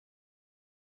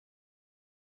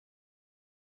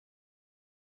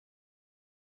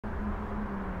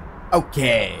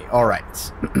Okay,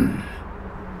 alright.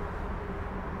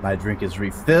 My drink is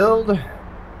refilled.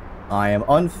 I am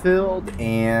unfilled,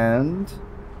 and...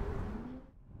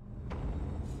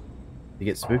 You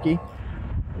get spooky?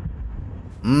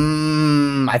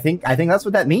 I think that's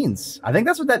what that means. I think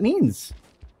that's what that means.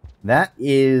 That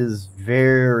is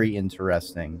very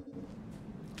interesting.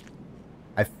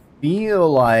 I feel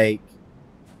like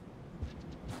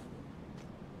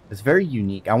it's very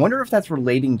unique. I wonder if that's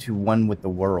relating to one with the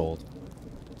world.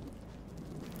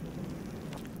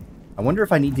 I wonder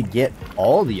if I need to get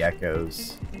all the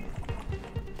echoes.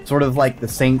 Sort of like the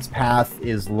Saint's Path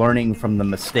is learning from the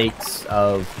mistakes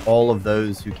of all of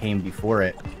those who came before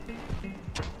it.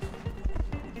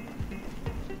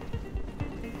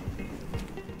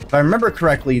 If I remember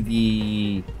correctly,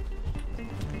 the...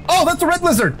 Oh, that's a red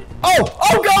lizard! Oh!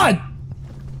 Oh, God!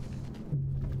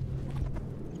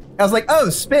 I was like, oh,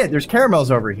 spit, there's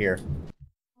caramels over here.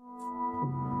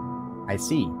 I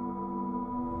see.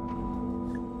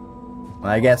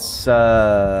 Well, I guess,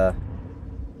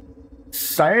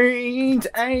 Saint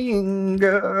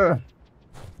Anger.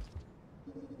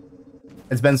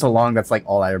 It's been so long, that's like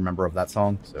all I remember of that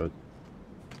song, so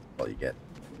that's all you get.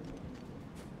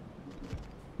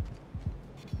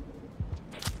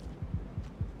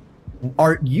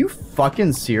 Are you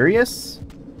fucking serious?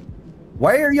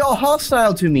 Why are y'all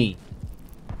hostile to me?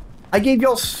 I gave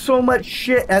y'all so much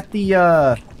shit at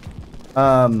the,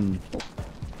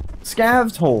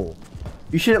 Scav's hole.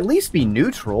 You should at least be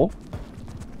neutral.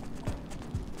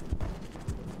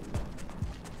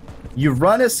 You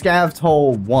run a Scav's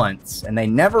hole once, and they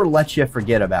never let you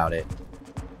forget about it.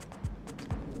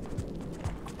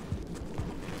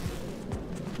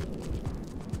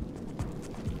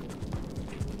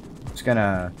 Just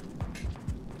gonna...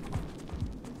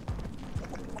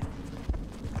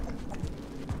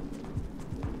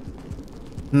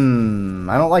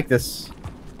 I don't like this.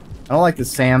 I don't like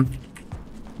this, Sam.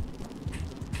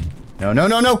 No, no,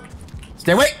 no, no!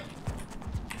 Stay away!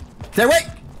 Stay away!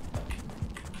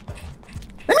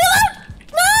 Leave me alone!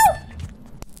 No!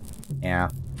 Yeah.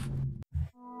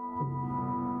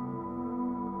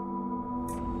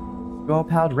 Go all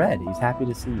palled red. He's happy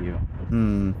to see you.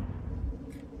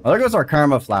 Well, there goes our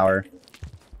karma flower.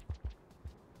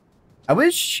 I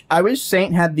wish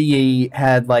Saint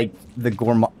had like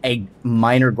a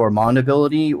minor gourmand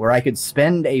ability where I could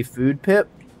spend a food pip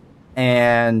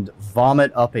and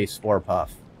vomit up a spore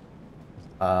puff.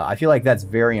 I feel like that's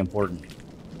very important.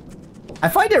 I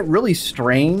find it really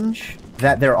strange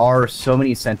that there are so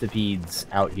many centipedes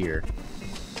out here.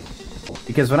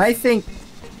 Because when I think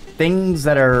things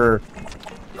that are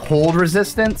cold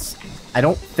resistance, I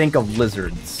don't think of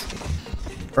lizards.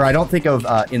 Or I don't think of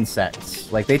insects.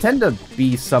 Like, they tend to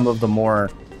be some of the more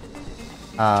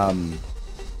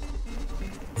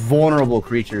vulnerable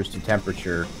creatures to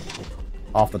temperature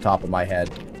off the top of my head.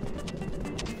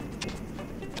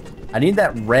 I need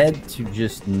that red to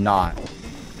just not.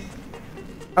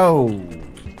 Oh,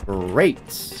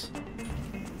 great.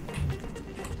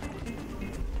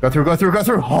 Go through, go through, go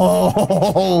through.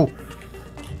 Oh!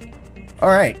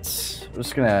 Alright. I'm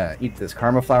just gonna eat this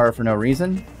karma flower for no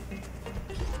reason.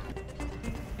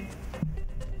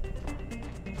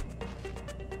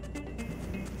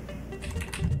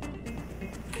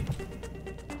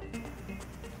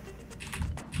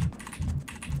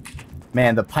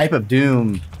 Man, the Pipe of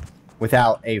Doom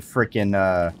without a freaking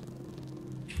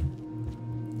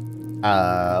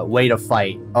way to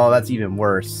fight. Oh, that's even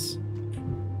worse.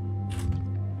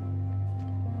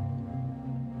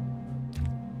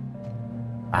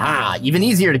 Ah, even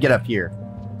easier to get up here.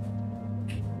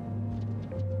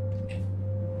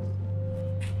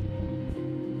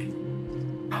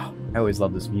 Oh, I always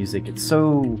love this music. It's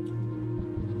so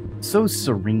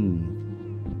serene.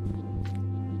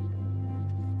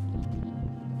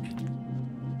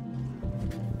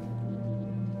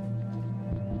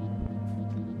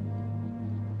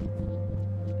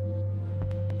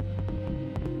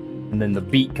 And then the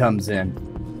beat comes in.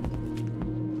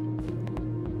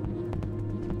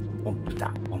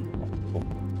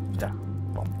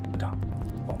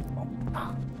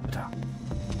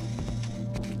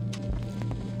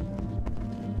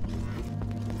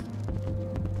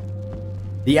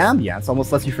 The ambience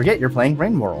almost lets you forget you're playing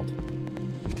Rainworld.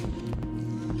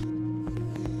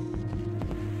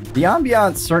 The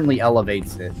ambience certainly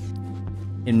elevates it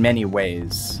in many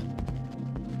ways.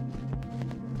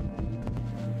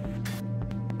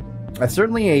 It's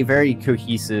certainly a very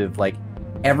cohesive, like,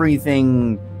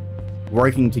 everything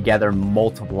working together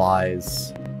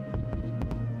multiplies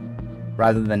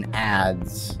rather than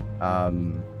adds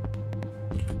to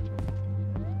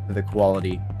the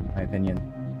quality, in my opinion.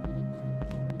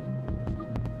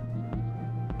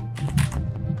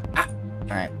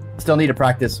 Alright. Still need to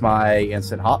practice my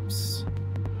instant hops.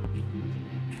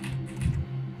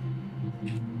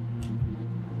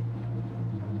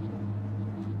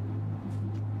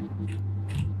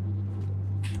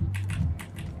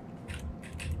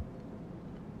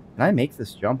 Can I make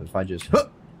this jump if I just...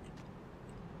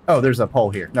 Oh, there's a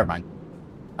pole here. Never mind.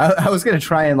 I was going to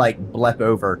try and, like, blep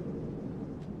over.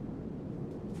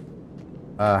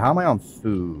 How am I on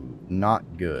food?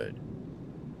 Not good,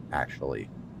 actually.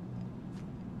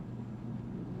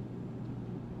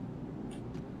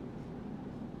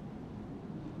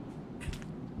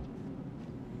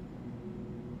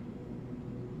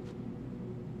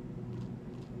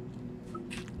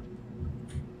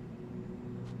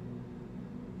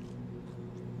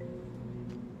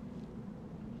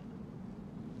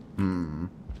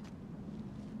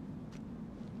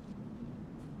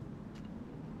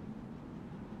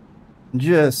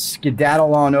 Just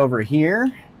skedaddle on over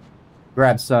here.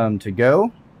 Grab some to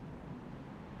go.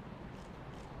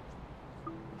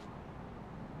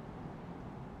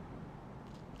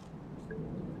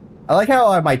 I like how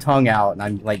I have my tongue out and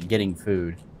I'm like getting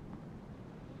food.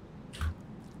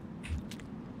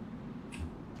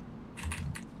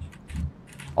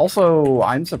 Also,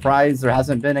 I'm surprised there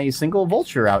hasn't been a single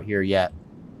vulture out here yet.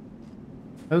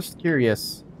 Most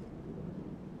curious.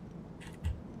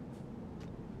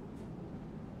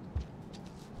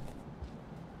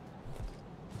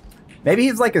 Maybe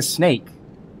he's like a snake,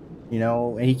 you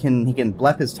know. He can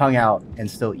blep his tongue out and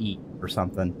still eat or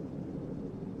something.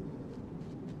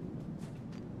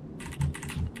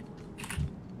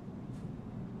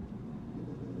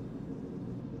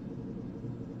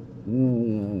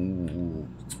 Ooh,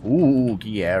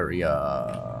 spooky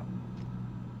area.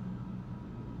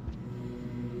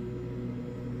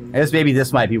 I guess maybe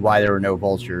this might be why there were no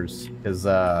vultures, because they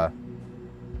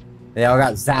all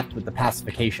got zapped with the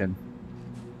pacification.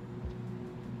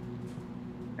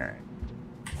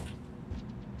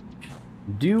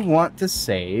 Do want to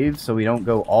save so we don't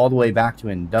go all the way back to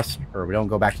industrial, or we don't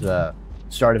go back to the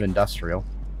start of industrial.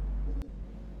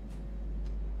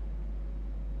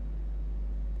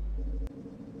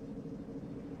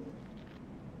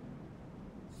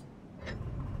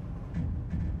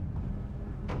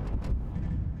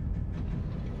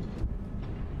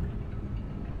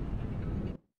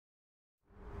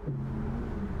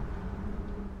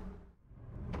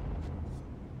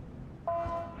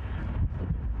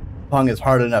 Pong is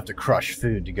hard enough to crush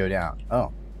food to go down.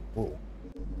 Oh. Ooh.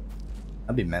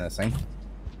 That'd be menacing.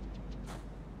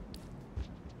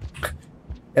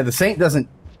 Yeah, the Saint doesn't...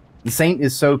 The Saint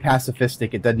is so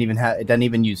pacifistic, it doesn't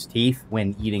even use teeth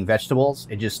when eating vegetables.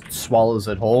 It just swallows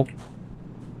it whole.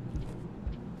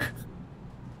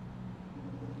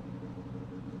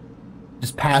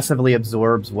 Just passively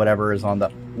absorbs whatever is on the...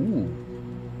 Ooh.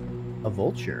 A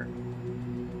vulture.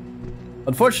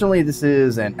 Unfortunately, this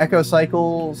is an echo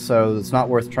cycle, so it's not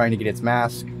worth trying to get its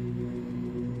mask.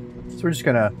 So we're just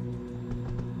gonna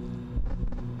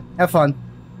have fun.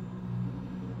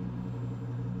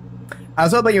 I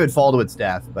was hoping it would fall to its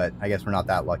death, but I guess we're not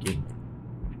that lucky.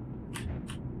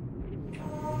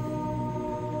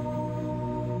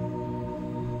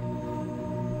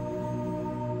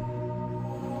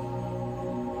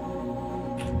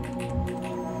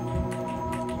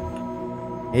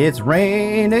 It's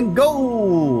raining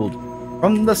gold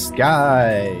from the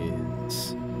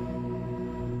skies.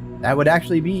 That would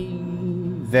actually be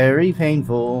very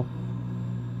painful.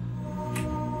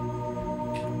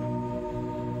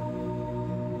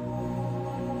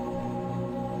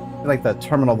 I feel like the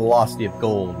terminal velocity of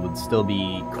gold would still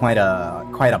be quite a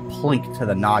plink to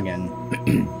the noggin.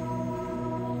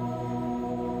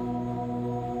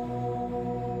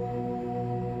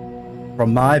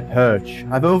 From my perch,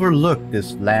 I've overlooked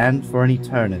this land for an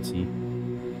eternity.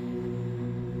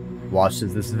 Watched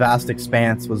as this vast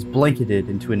expanse was blanketed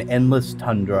into an endless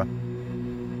tundra.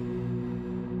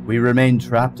 We remain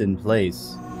trapped in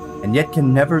place, and yet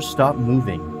can never stop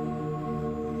moving.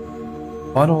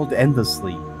 Funneled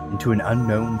endlessly into an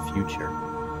unknown future.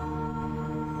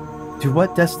 To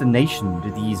what destination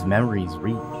do these memories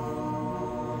reach?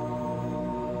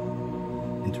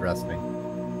 Interesting.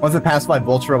 Once a pacified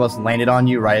vulture almost landed on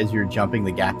you right as you're jumping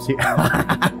the gaps here.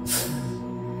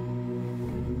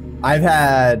 I've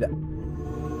had...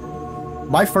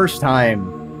 My first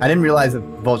time, I didn't realize that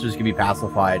vultures could be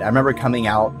pacified. I remember coming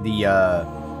out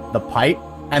the pipe,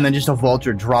 and then just a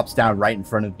vulture drops down right in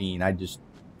front of me, and I just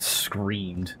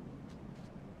screamed.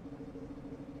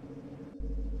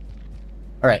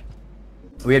 Alright.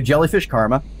 We have jellyfish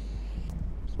karma.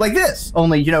 Like this!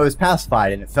 Only, you know, it was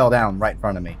pacified, and it fell down right in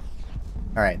front of me.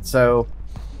 Alright, so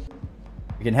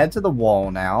we can head to the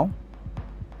wall now.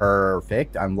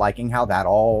 Perfect. I'm liking how that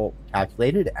all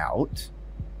calculated out.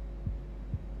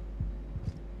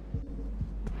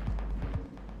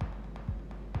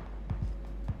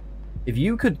 If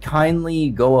you could kindly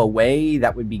go away,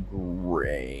 that would be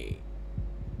great.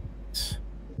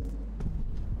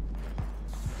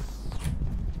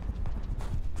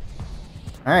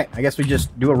 Alright, I guess we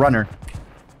just do a runner.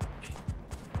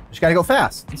 Just gotta go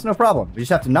fast. It's no problem. We just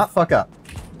have to not fuck up.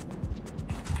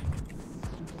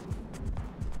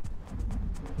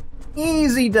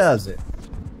 Easy does it.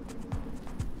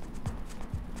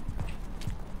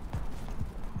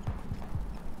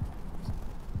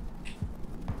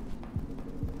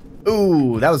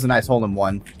 Ooh, that was a nice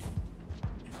hole-in-one.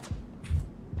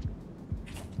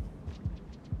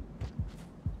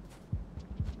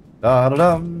 Da da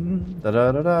dum da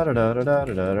da da da da da da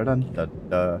da da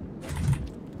da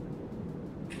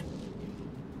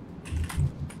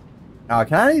da.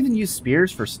 Can I even use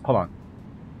spears for? Hold on.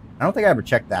 I don't think I ever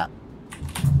checked that.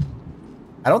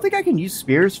 I don't think I can use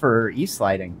spears for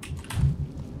e-sliding.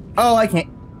 Oh, I can't.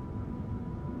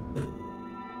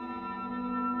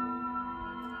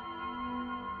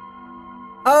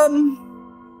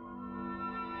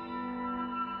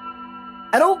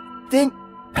 I don't think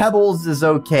Pebbles is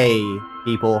okay,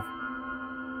 people.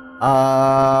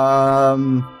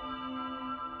 Oh.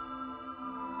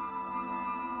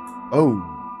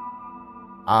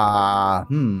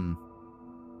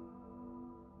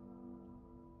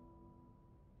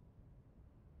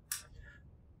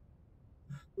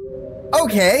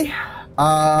 Okay.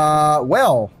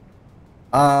 Well.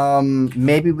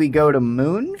 Maybe we go to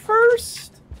Moon first?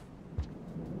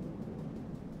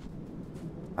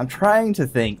 I'm trying to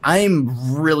think.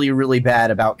 I'm really, really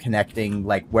bad about connecting,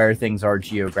 like, where things are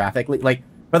geographically. Like,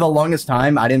 for the longest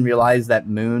time, I didn't realize that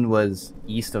Moon was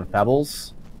east of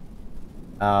Pebbles.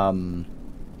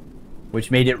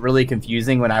 Which made it really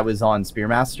confusing when I was on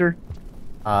Spearmaster.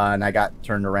 And I got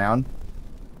turned around.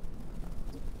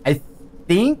 I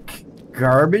think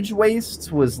Garbage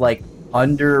Wastes was, like,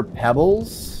 under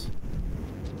Pebbles.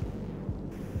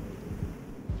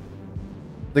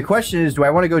 The question is, do I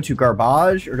want to go to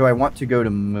Garbage or do I want to go to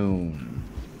Moon?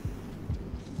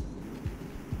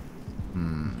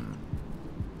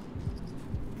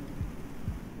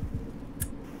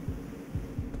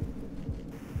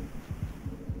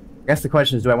 I guess the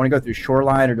question is, do I want to go through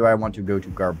Shoreline or do I want to go to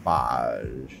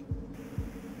Garbage?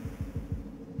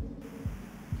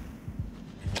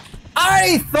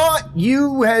 I thought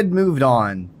you had moved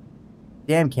on.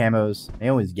 Damn camos. They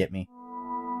always get me.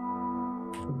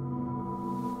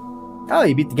 Oh,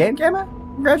 you beat the game, Camo?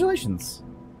 Congratulations.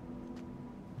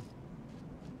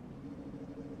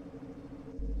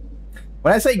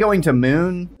 When I say going to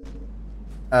Moon,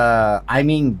 I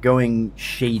mean going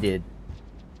shaded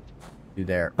to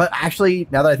there. But actually,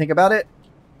 now that I think about it,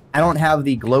 I don't have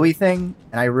the glowy thing,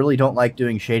 and I really don't like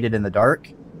doing shaded in the dark.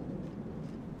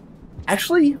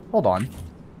 Actually, hold on.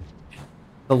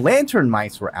 The lantern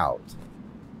mice were out.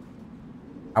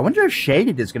 I wonder if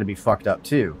shaded is going to be fucked up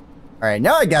too. All right,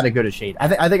 now I gotta go to shade. I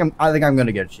think I'm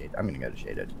gonna go to shade. I'm gonna go to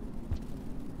shaded.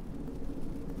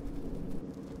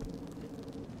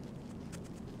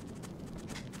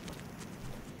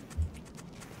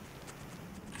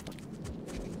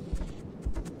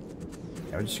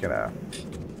 Yeah, we're just gonna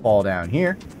fall down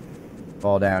here.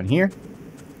 Fall down here.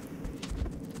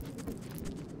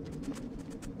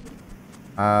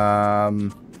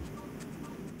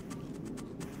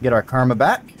 Get our karma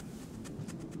back.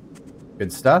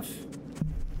 Good stuff.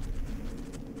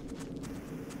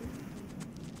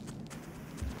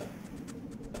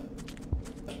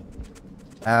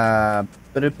 Oh,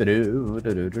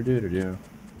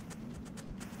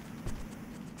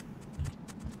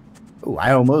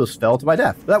 I almost fell to my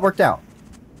death, but that worked out.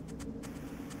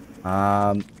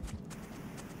 Wow.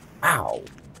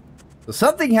 So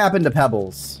something happened to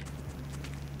Pebbles.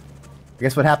 I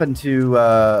guess what happened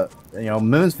to, you know,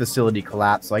 Moon's facility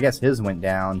collapsed, so I guess his went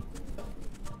down.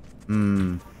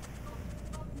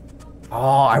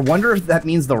 Oh, I wonder if that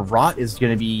means the rot is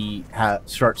going to be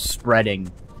start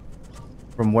spreading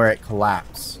from where it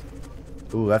collapsed.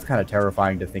 Ooh, that's kind of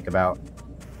terrifying to think about.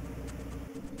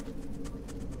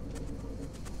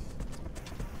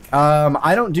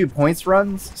 I don't do points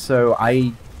runs, so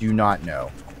I do not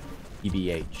know.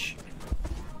 EBH.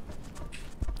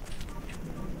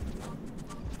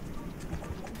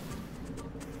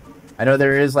 I know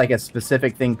there is like a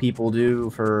specific thing people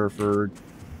do for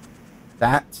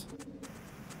that,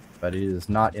 but it is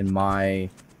not in my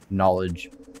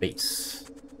knowledge base.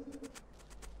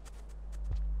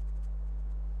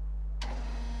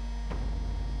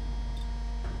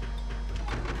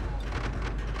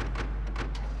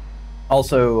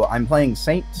 Also, I'm playing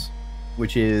Saint,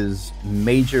 which is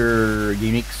major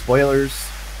unique spoilers,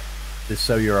 just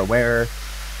so you're aware, in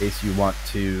case you want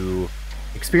to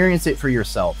experience it for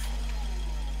yourself.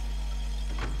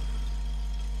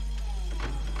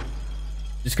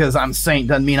 Just because I'm Saint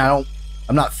doesn't mean I'm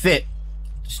not fit.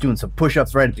 Just doing some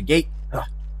push-ups right at the gate.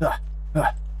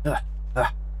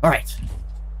 Alright.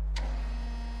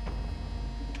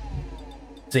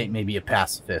 Saint may be a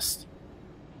pacifist.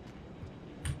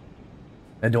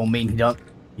 That don't mean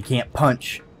you can't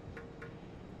punch.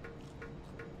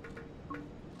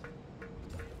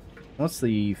 What's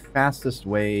the fastest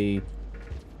way?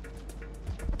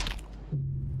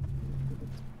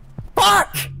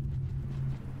 Fuck!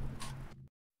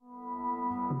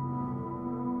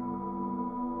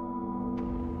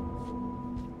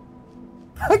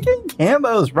 Fucking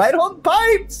camos right on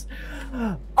pipes!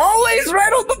 Always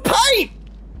right on the pipe!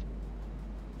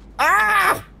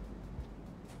 Ah!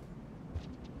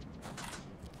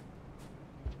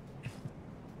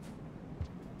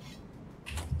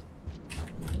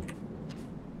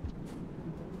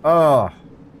 Oh.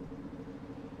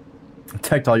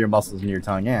 Protect all your muscles in your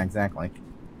tongue. Yeah, exactly.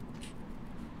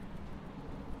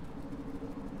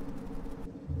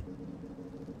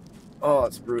 Oh,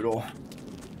 it's brutal.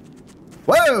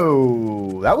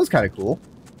 Whoa! That was kind of cool.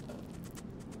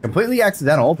 Completely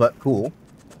accidental, but cool.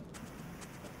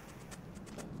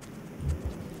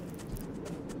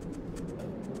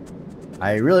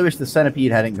 I really wish the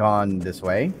centipede hadn't gone this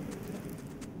way.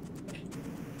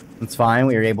 It's fine.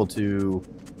 We were able to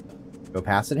go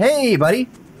past it. Hey, buddy!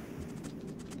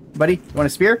 Buddy, you want a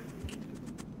spear?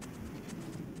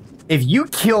 If you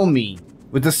kill me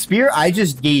with the spear I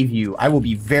just gave you, I will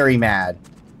be very mad.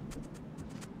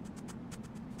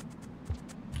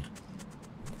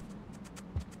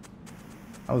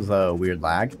 That was a weird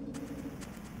lag.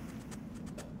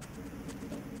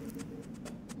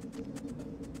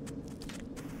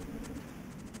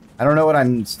 I don't know what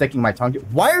I'm sticking my tongue to.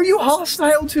 Why are you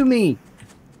hostile to me?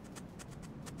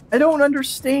 I don't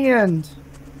understand.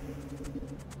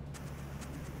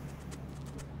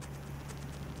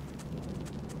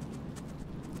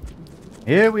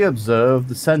 Here we observe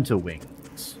the center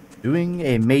wings doing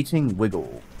a mating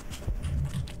wiggle.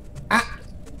 Ah!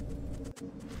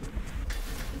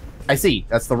 I see.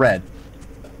 That's the red.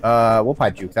 We'll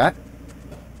pipe juke that.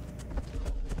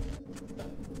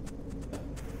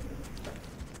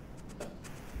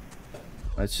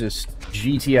 Let's just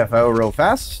GTFO real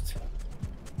fast.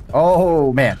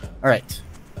 Oh, man. Alright.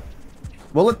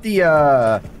 We'll let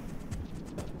the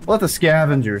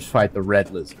scavengers fight the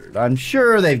red lizard. I'm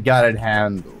sure they've got it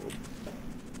handled.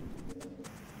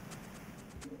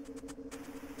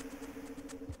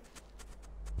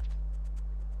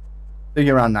 Took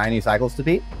you around 90 cycles to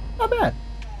beat. Not bad.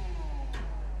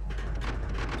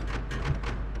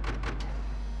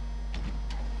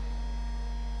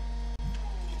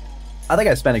 I think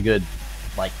I spent a good,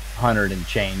 like, 100 and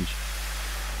change.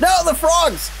 No, the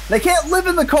frogs! They can't live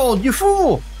in the cold, you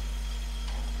fool!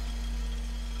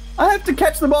 I have to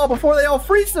catch them all before they all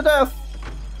freeze to death!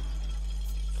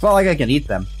 It's not like I can eat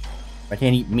them. I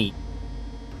can't eat meat.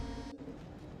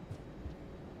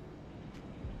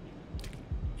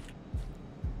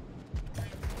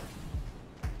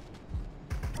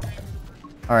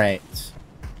 Alright.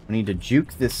 We need to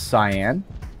juke this cyan.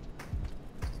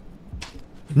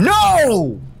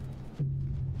 No!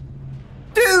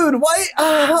 Dude, why?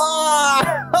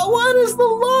 What is the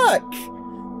luck?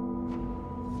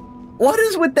 What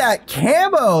is with that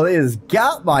camo? It has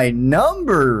got my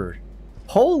number.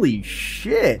 Holy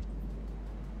shit.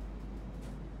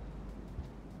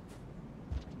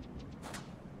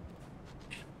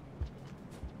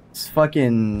 This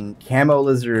fucking camo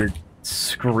lizard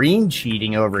screen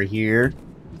cheating over here.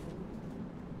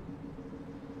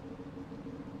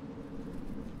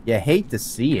 You hate to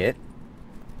see it.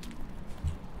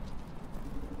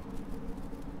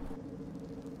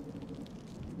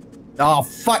 Oh,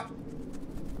 fuck!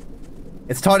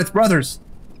 It's taught its brothers.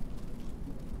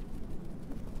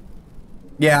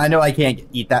 Yeah, I know I can't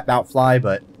eat that bout fly,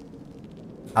 but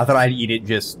I thought I'd eat it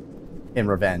just in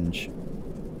revenge.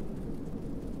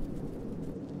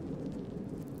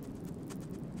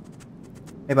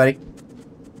 Hey, buddy.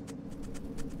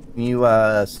 Can you,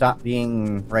 stop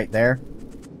being right there?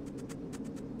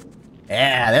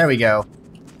 Yeah, there we go.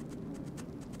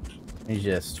 You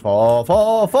just fall,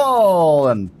 fall, fall,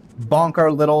 and bonk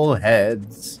our little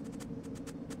heads.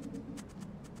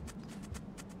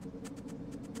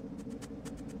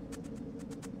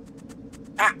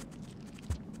 Ah!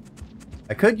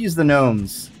 I could use the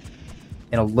gnomes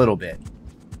in a little bit.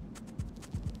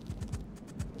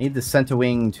 Need the center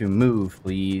wing to move,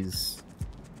 please.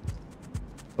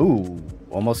 Ooh,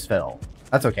 almost fell.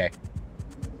 That's okay.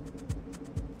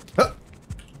 Huh.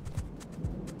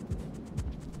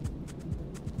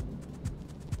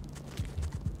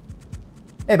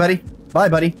 Hey, buddy. Bye,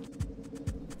 buddy.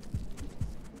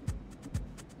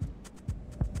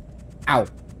 Ow.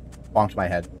 Bonked my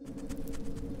head.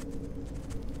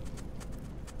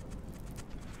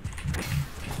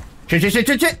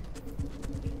 Shit.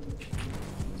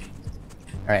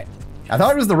 Alright. I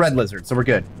thought it was the red lizard, so we're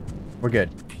good. We're good.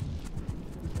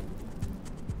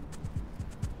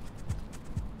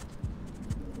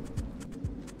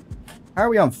 How are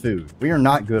we on food? We are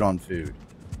not good on food.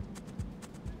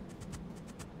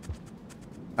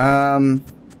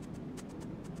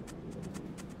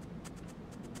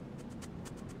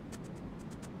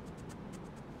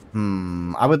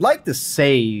 I would like to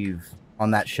save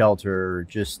on that shelter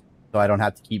just so I don't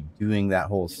have to keep doing that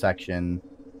whole section.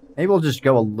 Maybe we'll just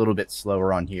go a little bit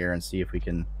slower on here and see if we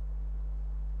can...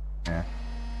 Yeah.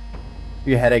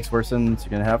 Your headaches worsen, so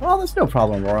you're gonna have... Oh, there's no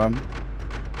problem, Roram.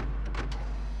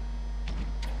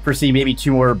 Foresee maybe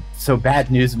 2 more so bad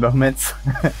news moments.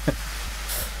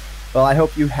 Well, I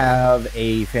hope you have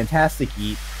a fantastic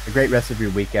eat, a great rest of your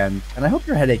weekend, and I hope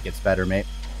your headache gets better, mate.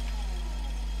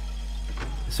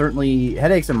 Certainly,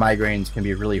 headaches and migraines can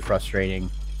be really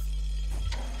frustrating,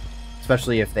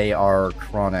 especially if they are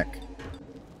chronic.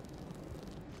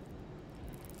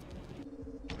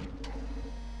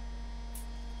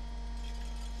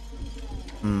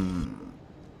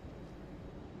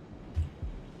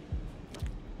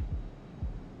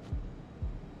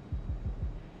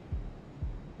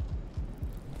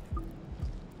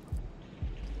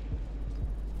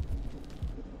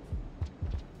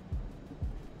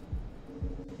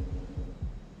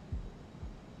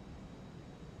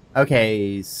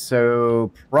 Okay,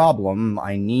 so problem,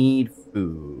 I need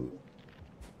food.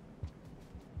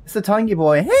 It's the Tongy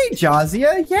boy. Hey,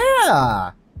 Jazia,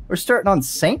 yeah! We're starting on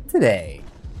Saint today.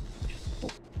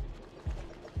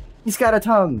 He's got a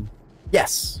tongue.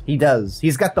 Yes, he does.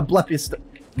 He's got the blepperest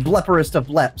of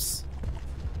bleps.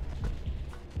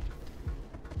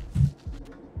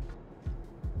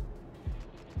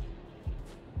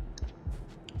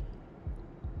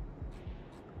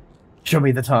 Show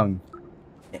me the tongue.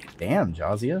 Damn,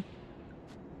 Jazia.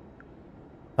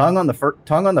 Tongue on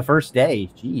the first day.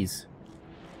 Jeez.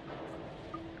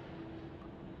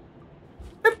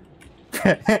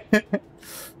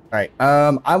 Alright,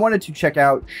 I wanted to check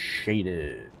out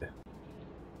Shaded.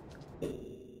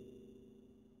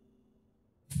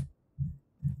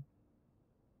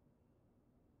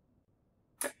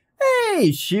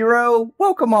 Hey, Shiro!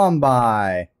 Welcome on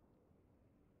by.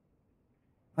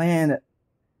 Planet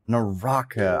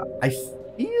Naraka. I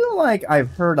feel like I've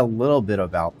heard a little bit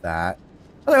about that.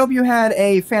 But I hope you had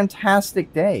a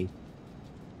fantastic day.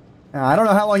 I don't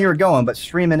know how long you were going, but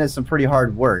streaming is some pretty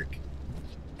hard work.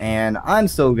 And I'm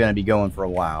still going to be going for a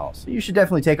while. So you should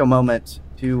definitely take a moment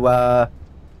to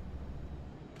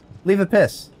leave a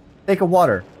piss. Take a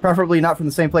water. Preferably not from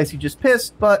the same place you just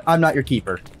pissed, but I'm not your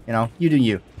keeper. You know, you do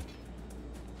you.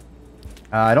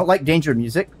 I don't like danger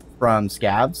music from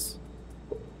Scabs.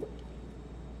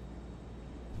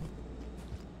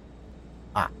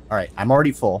 Ah, alright. I'm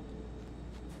already full.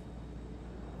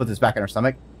 Put this back in our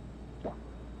stomach.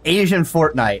 Asian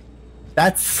Fortnite.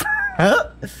 That's...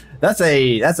 That's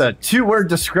a 2-word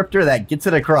descriptor that gets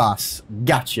it across.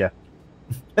 Gotcha.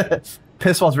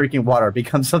 Piss while drinking water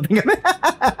becomes something...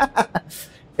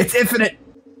 It's infinite.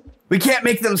 We can't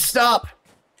make them stop.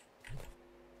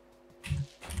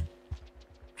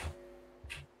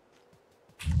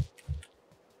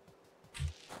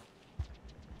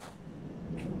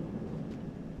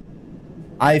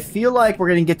 I feel like we're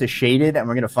going to get to Shaded, and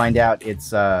we're going to find out it's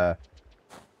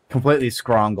completely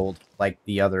scrongled like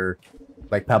the other...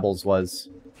 like Pebbles was.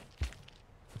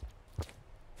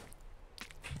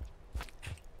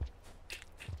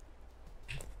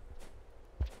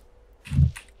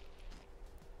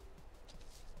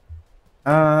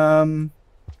 Want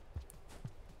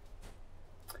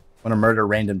to murder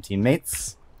random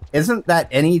teammates? Isn't that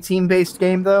any team-based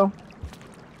game, though?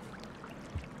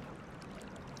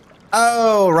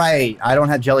 Oh, right. I don't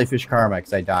have jellyfish karma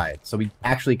because I died. So we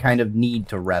actually kind of need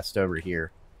to rest over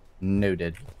here.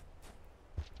 Noted.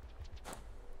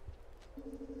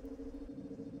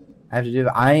 I have to do...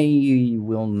 I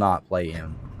will not play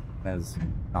him. That's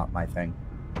not my thing.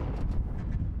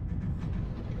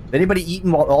 Did anybody eat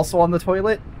while also on the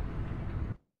toilet?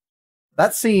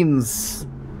 That seems...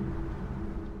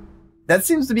 that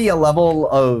seems to be a level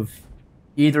of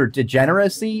either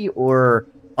degeneracy or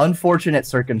unfortunate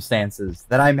circumstances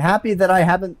that I'm happy that I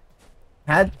haven't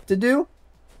had to do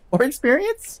or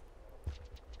experience.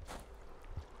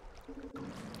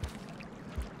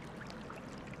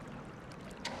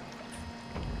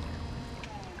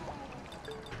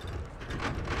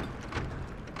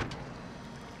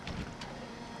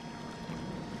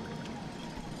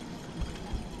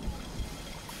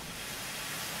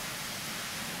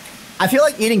 I feel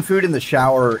like eating food in the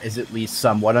shower is at least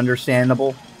somewhat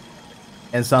understandable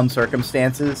in some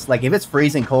circumstances. Like, if it's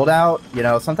freezing cold out, you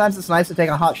know, sometimes it's nice to take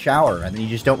a hot shower, and then you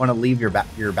just don't want to leave your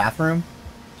bathroom,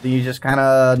 so you just kind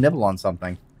of nibble on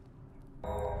something.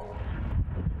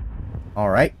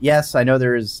 Alright, yes, I know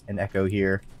there's an echo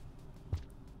here.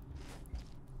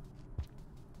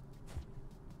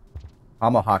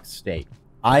 Tomahawk steak.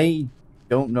 I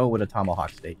don't know what a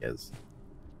tomahawk steak is.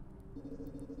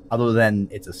 Other than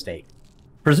it's a steak.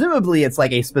 Presumably it's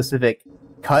like a specific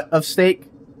cut of steak,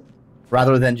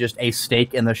 rather than just a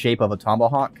steak in the shape of a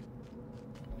tomahawk.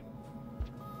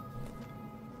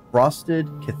 Frosted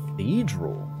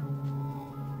Cathedral.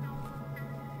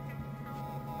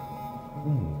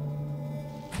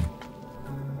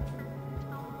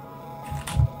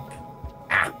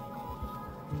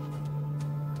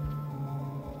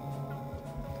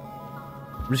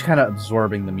 I'm just kind of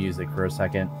absorbing the music for a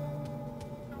second.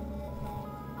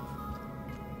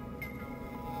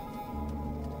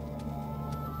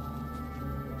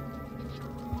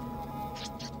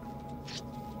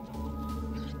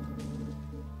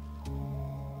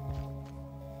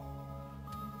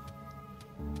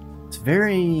 It's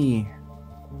very...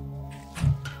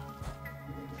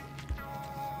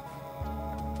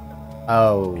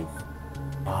 Oh,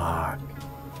 fuck.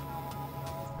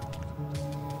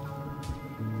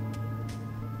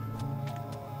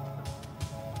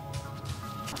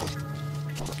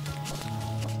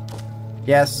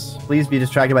 Yes, please be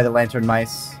distracted by the lantern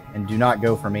mice, and do not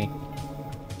go for me.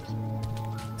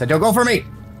 So don't go for me!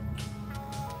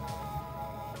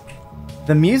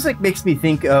 The music makes me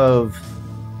think of...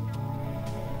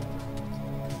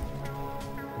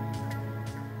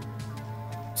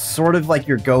 sort of like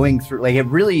you're going through... Like, it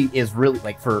really is really...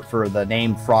 Like, for the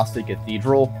name Frosted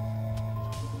Cathedral,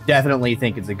 definitely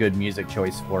think it's a good music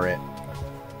choice for it.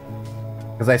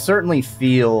 Because I certainly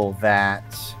feel that...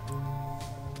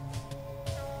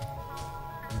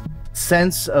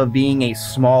 sense of being a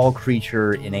small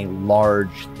creature in a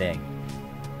large thing.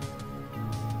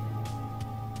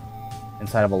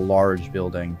 Inside of a large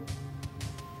building.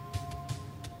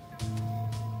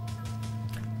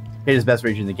 It is best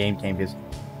region in the game came because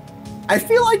I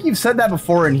feel like you've said that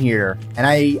before in here, and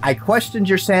I questioned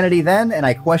your sanity then, and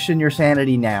I question your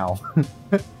sanity now.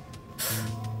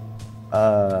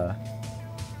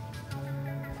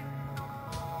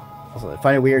 Also, I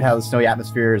find it weird how the snowy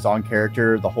atmosphere is on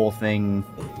character. The whole thing,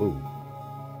 ooh,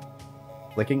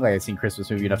 flicking like I've seen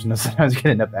Christmas movie enough to know sometimes get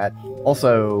enough at.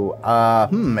 Also,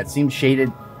 it seems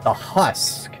shaded. The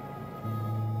husk.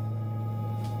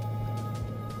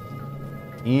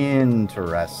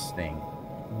 Interesting.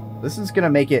 This is gonna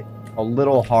make it a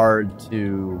little hard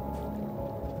to...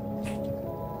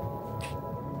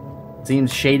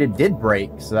 Seems shaded did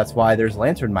break, so that's why there's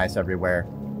lantern mice everywhere.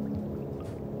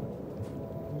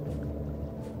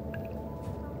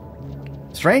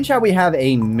 Strange how we have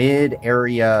a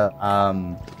mid-area,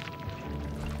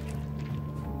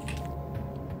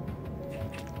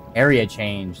 area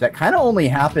change that kind of only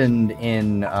happened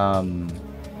in,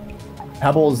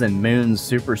 Pebbles and Moon's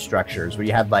superstructures, where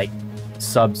you had, like,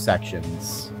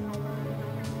 subsections.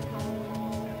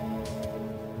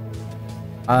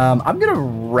 I'm gonna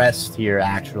rest here,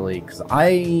 actually, because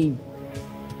I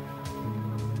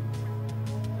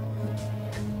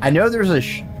know there's a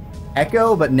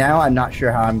echo, but now I'm not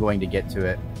sure how I'm going to get to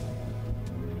it.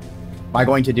 Am I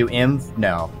going to do inv?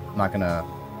 No, I'm not gonna.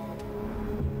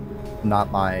 Not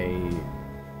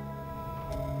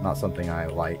something I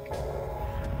like.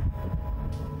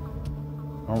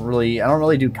 I don't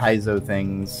really do Kaizo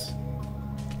things.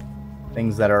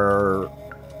 Things that are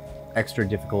extra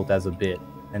difficult as a bit,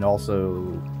 and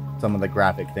also some of the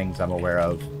graphic things I'm aware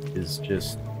of is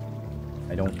just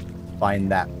I don't find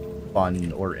that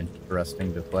fun or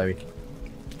interesting to play.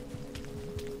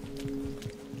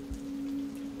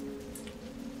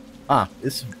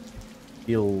 This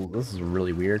is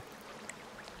really weird.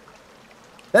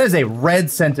 That is a red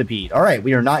centipede. All right,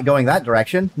 we are not going that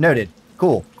direction. Noted.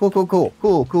 Cool.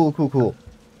 Cool.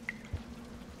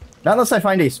 Not unless I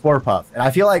find a spore puff, and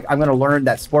I feel like I'm going to learn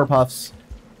that spore puffs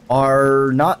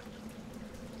are not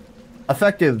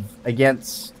effective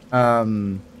against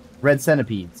red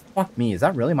centipedes. Fuck me, is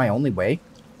that really my only way?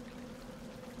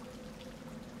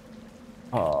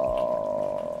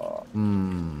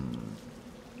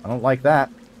 I don't like that.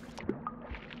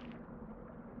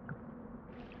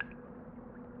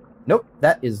 Nope,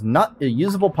 that is not a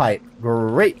usable pipe.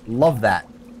 Great, love that.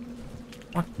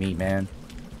 Fuck me, man.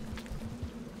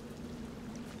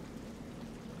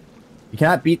 You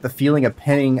cannot beat the feeling of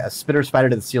pinning a spitter spider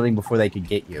to the ceiling before they could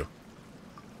get you.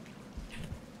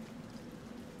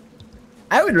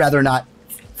 I would rather not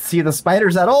see the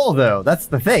spiders at all, though. That's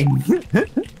the thing.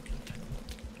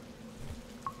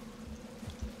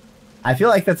 I feel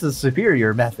like that's a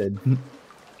superior method.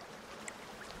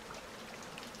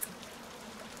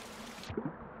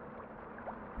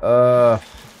 Oh,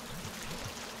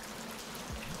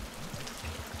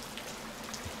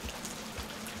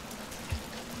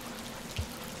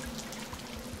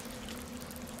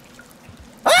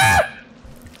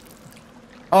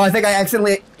 I think I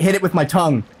accidentally hit it with my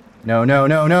tongue. No, no,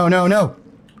 no, no, no, no.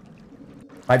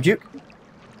 Pipe juke.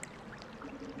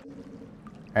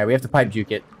 Alright, we have to pipe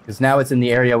juke it, because now it's in the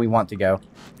area we want to go.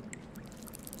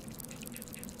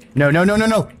 No, no, no, no,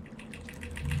 no.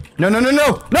 No, no, no,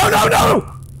 no. No, no,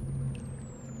 no!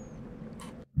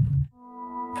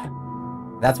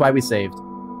 That's why we saved.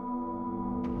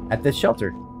 At this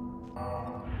shelter.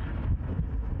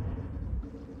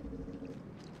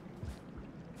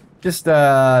 Just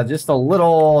a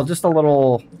little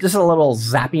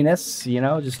zappiness, you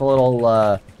know, just a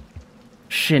little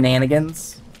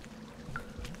shenanigans.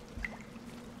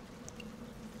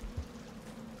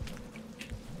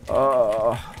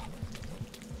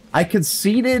 I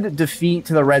conceded defeat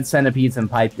to the red centipedes in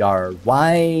Pipe Yard.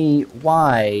 Why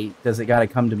does it gotta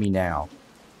come to me now?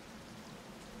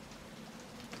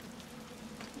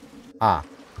 Ah.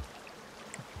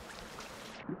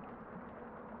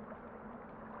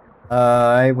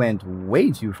 I went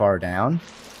way too far down.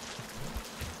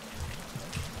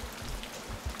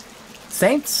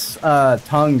 Saint's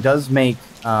tongue does make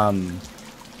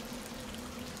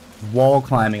wall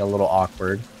climbing a little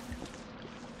awkward.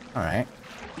 Alright.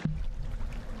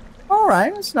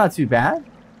 Alright, it's not too bad.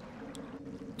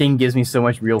 Thing gives me so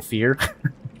much real fear.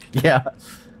 Yeah.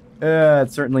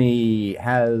 It certainly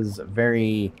has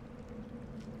very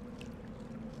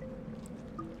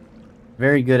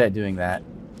good at doing that.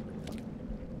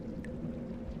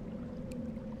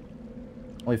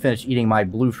 Only finished eating my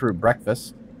blue fruit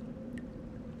breakfast.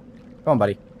 Come on,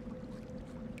 buddy.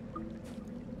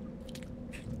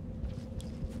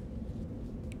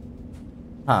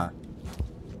 Huh.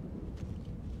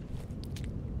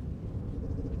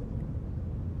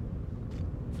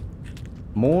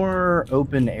 More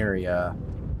open area.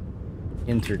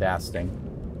 Interdasting.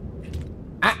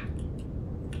 Ah!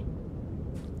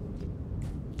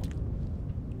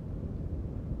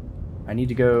 I need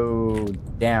to go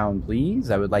down, please.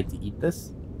 I would like to eat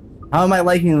this. How am I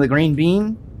liking the green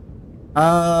bean?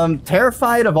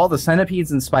 Terrified of all the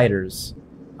centipedes and spiders.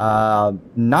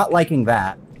 Not liking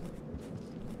that.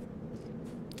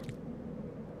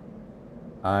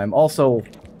 I'm also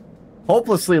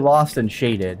hopelessly lost and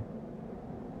shaded.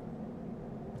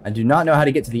 I do not know how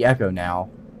to get to the echo now.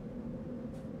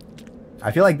 I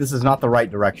feel like this is not the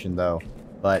right direction, though.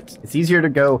 But it's easier to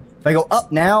go... If I go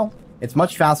up now, it's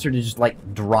much faster to just,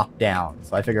 like, drop down.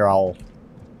 So I figure I'll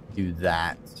do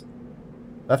that. Do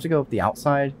I have to go up the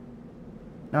outside?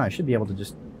 No, I should be able to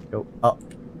just go up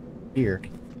here.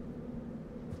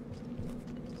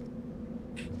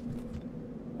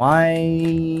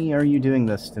 Why are you doing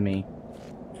this to me?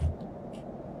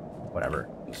 Whatever.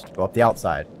 Just go up the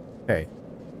outside. Okay.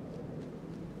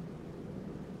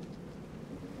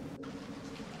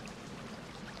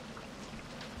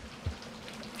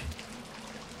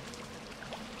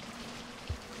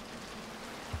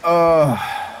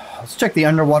 Let's check the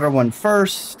underwater one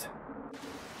first.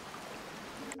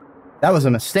 That was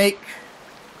a mistake.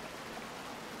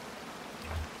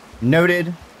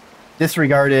 Noted.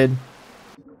 Disregarded.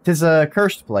 'Tis a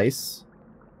cursed place.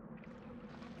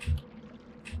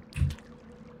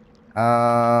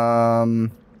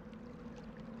 Can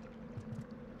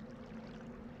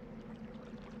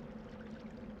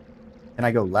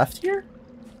I go left here?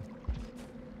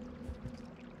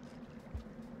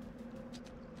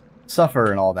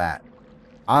 Suffer and all that.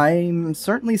 I'm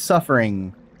certainly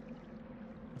suffering.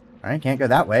 Alright, can't go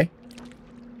that way.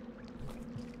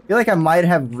 I feel like I might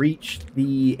have reached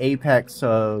the apex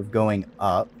of going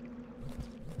up.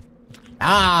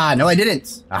 Ah, no I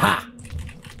didn't! Aha!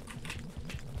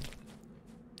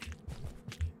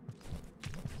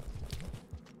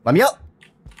 Let me up!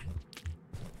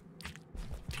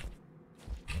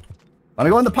 Let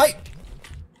me go in the pipe!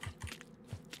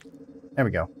 There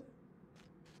we go.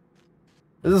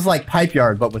 This is like Pipe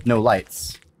Yard, but with no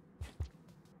lights.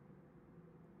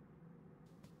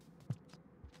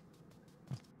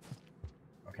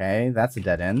 Okay, that's a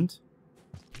dead end.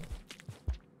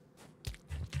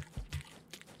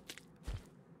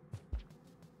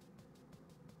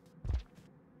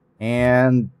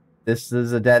 And this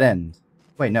is a dead end.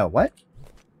 Wait, no, what?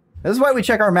 This is why we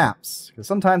check our maps, because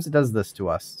sometimes it does this to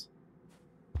us.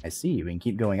 I see, we can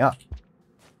keep going up.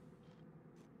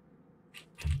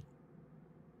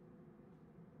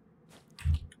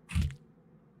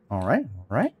 Alright,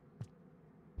 alright.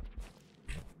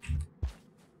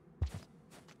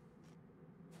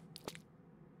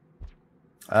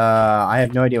 I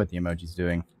have no idea what the emoji's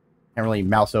doing. Can't really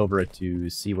mouse over it to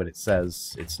see what it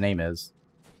says its name is.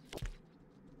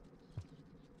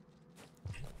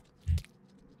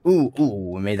 Ooh,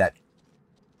 ooh, we made that.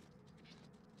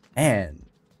 Man,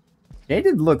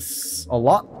 Jaded looks a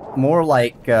lot more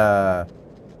like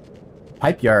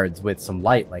pipe yards with some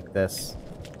light like this.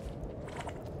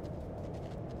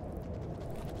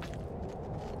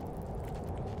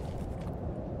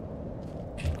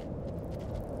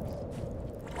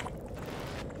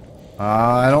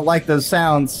 I don't like those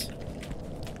sounds.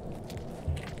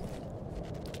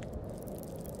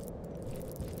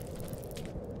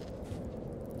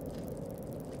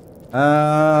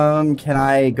 Can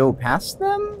I go past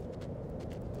them?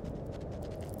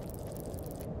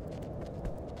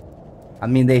 I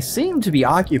mean, they seem to be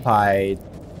occupied.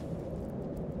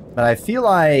 But I feel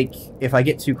like if I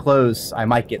get too close, I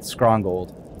might get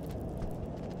scrongled.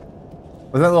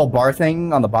 With that little bar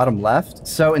thing on the bottom left.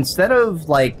 So instead of,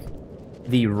 like,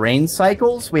 the rain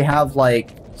cycles, we have,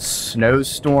 like,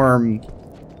 snowstorm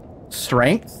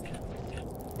strength.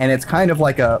 And it's kind of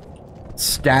like a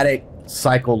static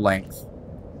cycle length.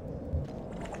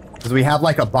 Because we have,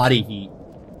 like, a body heat.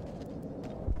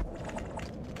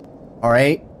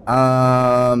 Alright.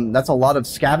 That's a lot of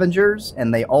scavengers,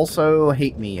 and they also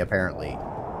hate me, apparently.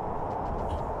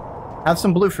 Have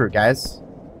some blue fruit, guys.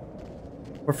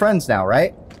 We're friends now,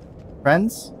 right?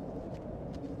 Friends?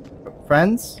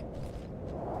 Friends?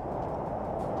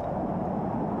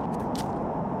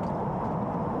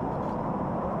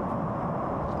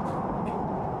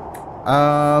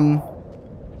 I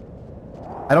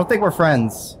don't think we're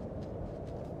friends.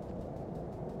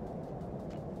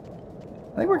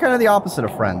 I think we're kind of the opposite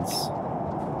of friends.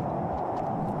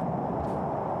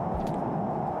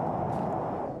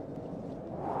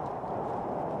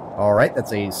 Alright,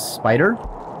 that's a spider.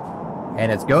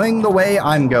 And it's going the way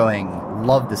I'm going.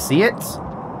 Love to see it.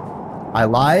 I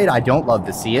lied, I don't love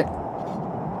to see it.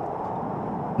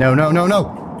 No, no, no,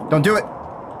 no! Don't do it!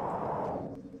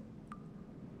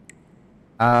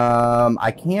 I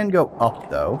can go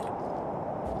up, though.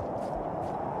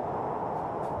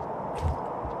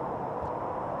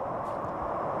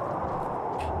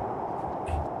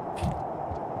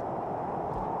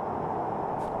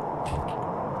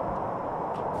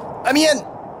 I'm in!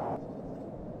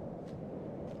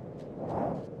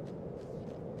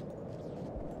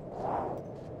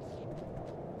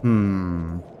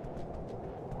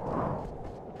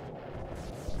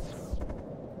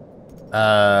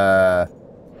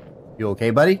 You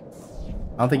okay, buddy?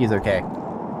 I don't think he's okay.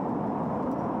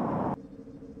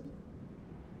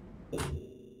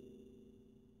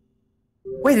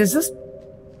 Wait, is this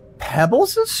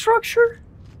Pebbles' structure?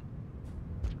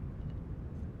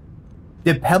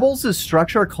 Did Pebbles'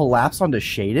 structure collapse onto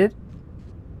Shaded?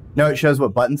 No, it shows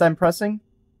what buttons I'm pressing.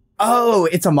 Oh,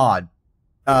 it's a mod.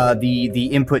 The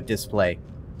input display.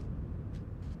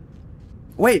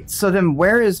 Wait, so then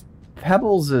where is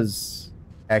Pebbles'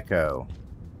 echo?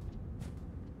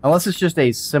 Unless it's just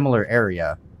a similar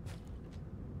area.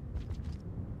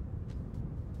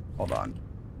 Hold on.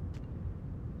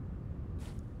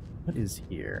 What is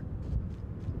here?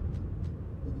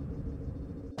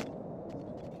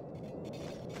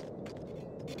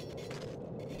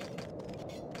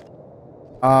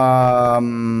 I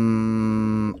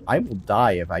will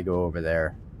die if I go over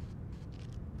there.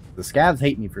 The scavs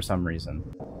hate me for some reason.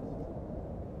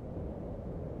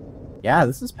 Yeah,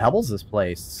 this is Pebbles'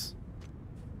 place.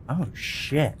 Oh,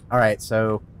 shit. Alright,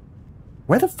 so...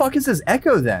 where the fuck is this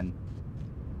echo, then?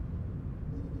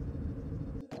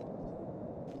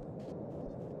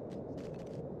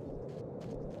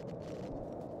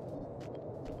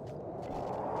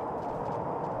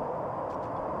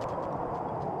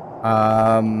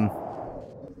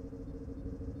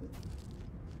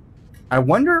 I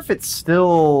wonder if it's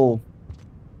still...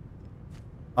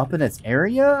 up in its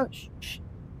area? Shit.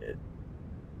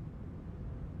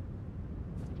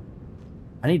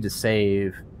 I need to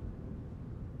save.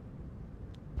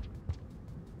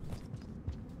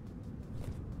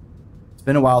 It's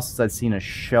been a while since I've seen a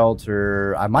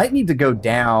shelter. I might need to go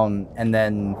down and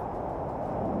then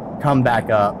come back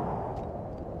up.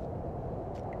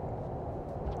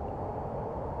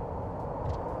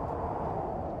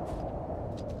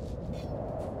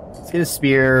 Let's get a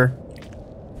spear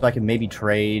so I can maybe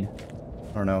trade.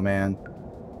 I don't know, man.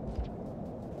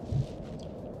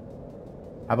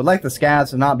 I would like the scavs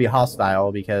to not be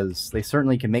hostile, because they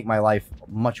certainly can make my life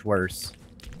much worse.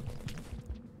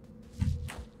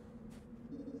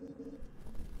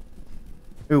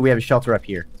 Ooh, we have a shelter up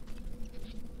here.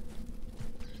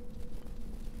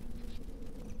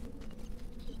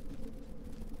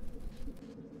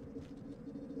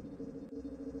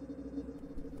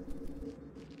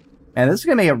 And this is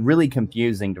going to make it really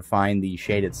confusing to find the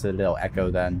Shaded Citadel Echo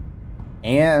then.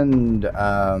 And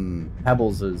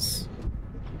Pebbles is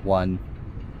one.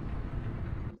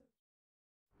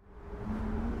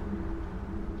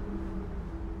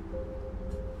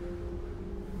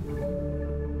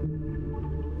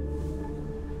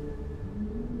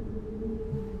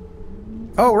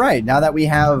 Oh, right. Now that we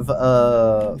have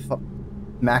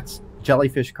max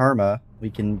jellyfish karma, we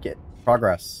can get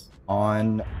progress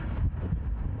on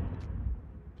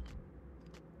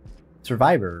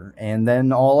Survivor and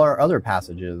then all our other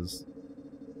passages.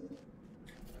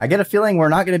 I get a feeling we're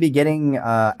not going to be getting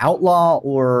Outlaw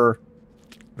or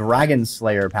Dragon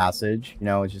Slayer passage. You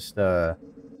know, it's just a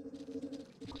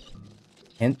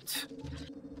hint.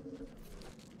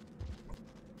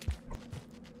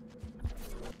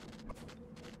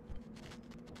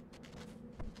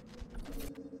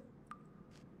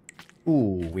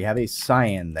 Ooh, we have a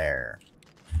cyan there.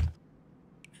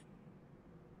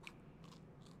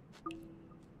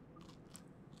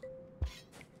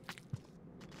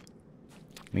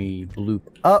 We bloop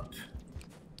up.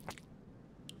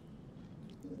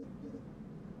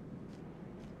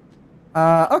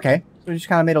 Okay. So we just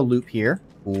kind of made a loop here.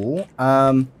 Cool.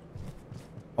 I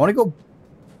want to go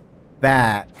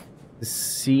back to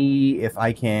see if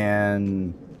I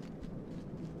can...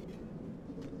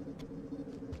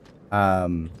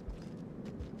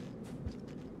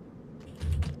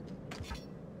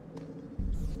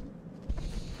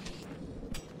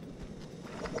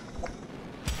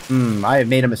 I have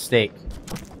made a mistake.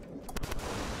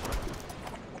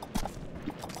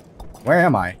 Where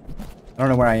am I? I don't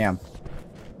know where I am.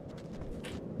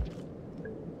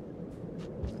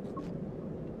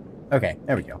 Okay,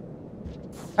 there we go.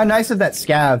 How nice of that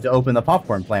scav to open the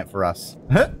popcorn plant for us.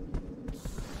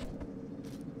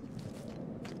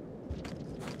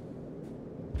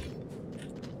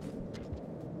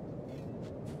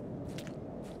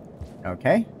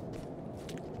 Okay.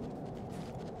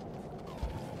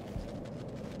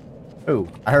 Ooh,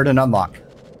 I heard an unlock.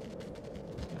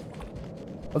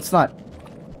 Let's not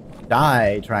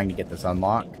die trying to get this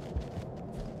unlock.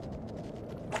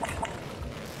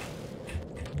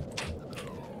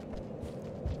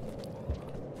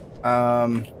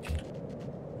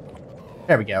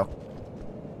 There we go.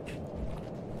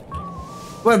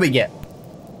 What did we get?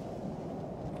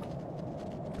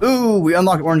 Ooh, we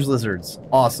unlocked orange lizards.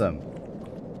 Awesome.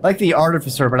 Like the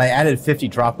artificer, but I added 50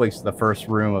 drop wigs to the first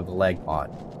room of the leg pod.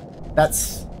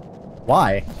 That's...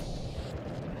 why?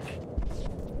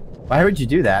 Why would you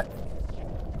do that?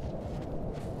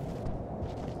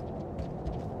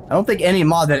 I don't think any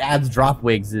mod that adds drop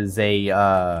wigs is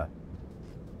a,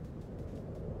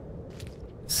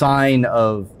 sign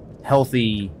of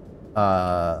healthy,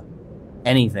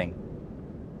 anything.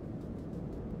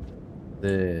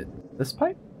 This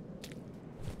pipe?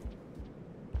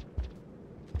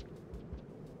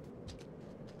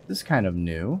 This is kind of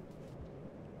new.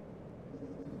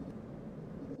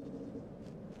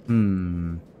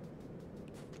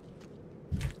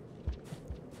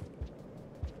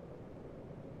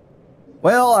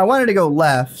 Well, I wanted to go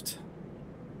left.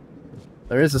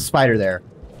 There is a spider there.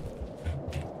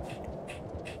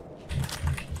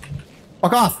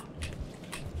 Fuck off!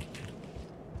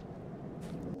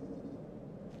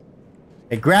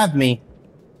 It grabbed me,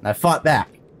 and I fought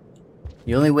back.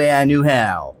 The only way I knew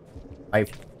how. By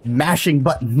mashing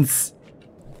buttons.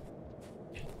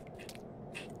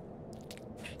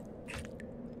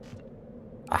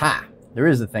 Aha! There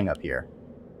is a thing up here.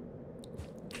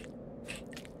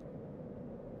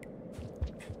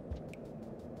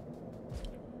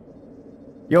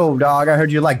 Yo, dog, I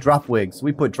heard you like drop wigs.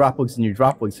 We put drop wigs in your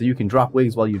drop wigs so you can drop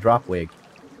wigs while you drop wig.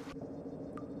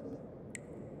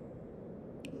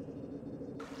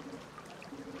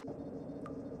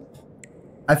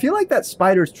 I feel like that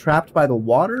spider's trapped by the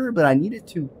water, but I need it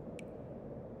to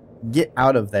get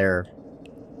out of there.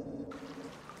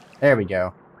 There we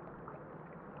go.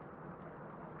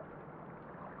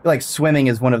 I feel like swimming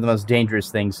is one of the most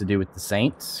dangerous things to do with the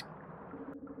Saints.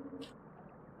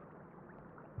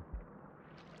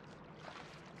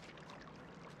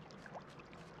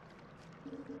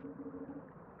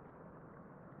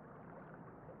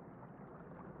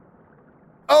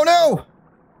 Oh no!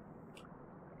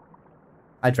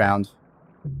 I drowned.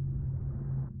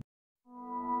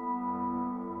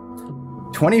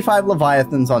 25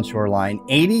 Leviathans on shoreline,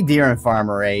 80 deer and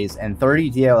farm arrays, and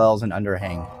 30 DLLs in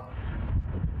underhang.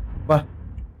 What?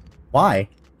 Why?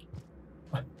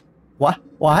 What?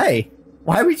 Why?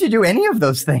 Why would you do any of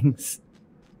those things?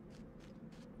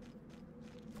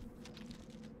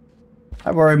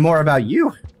 I worry more about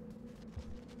you.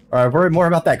 Or I worry more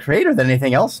about that crater than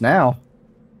anything else now.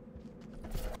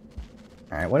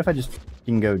 Alright, what if I just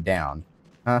can go down?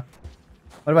 Huh?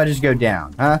 What if I just go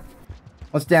down? Huh?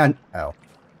 What's down? Oh.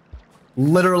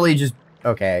 Literally just...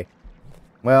 Okay.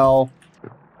 Well...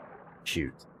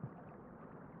 Shoot.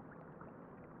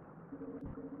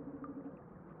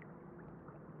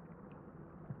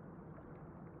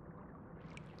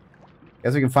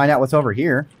 Guess we can find out what's over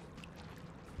here.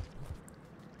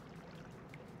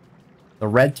 The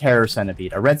red terror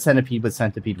centipede. A red centipede with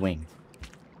centipede wings.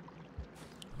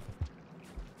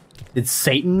 Did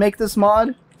Satan make this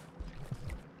mod?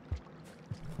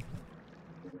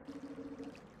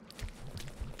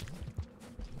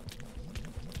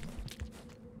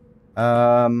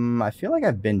 I feel like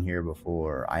I've been here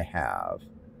before. I have.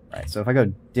 Right, so if I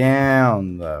go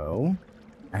down, though,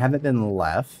 I haven't been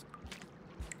left.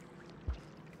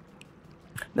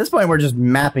 At this point, we're just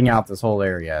mapping out this whole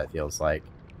area, it feels like.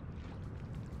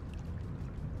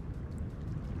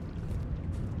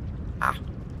 Ah.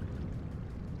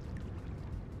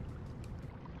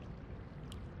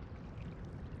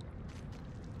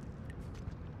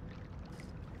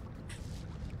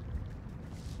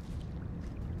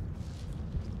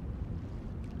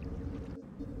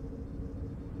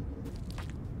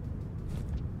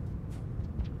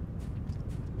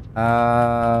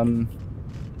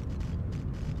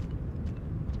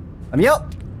 Let me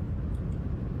up.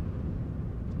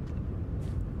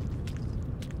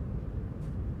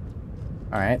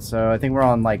 Alright, so I think we're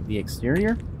on, like, the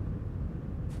exterior.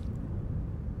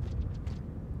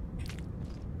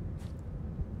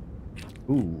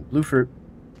 Ooh, blue fruit.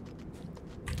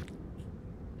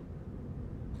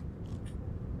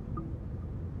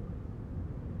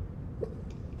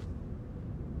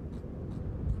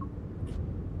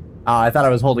 I thought I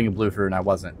was holding a blue fruit and I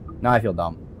wasn't. Now I feel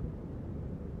dumb.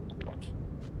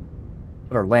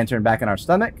 Put our lantern back in our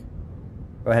stomach.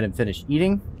 Go ahead and finish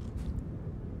eating.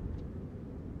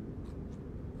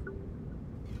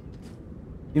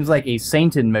 Seems like a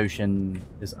saint in motion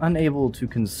is unable to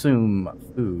consume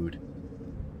food.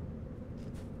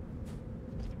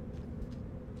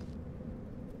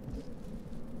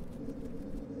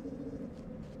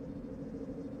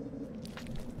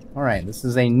 Alright, this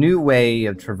is a new way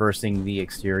of traversing the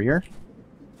exterior.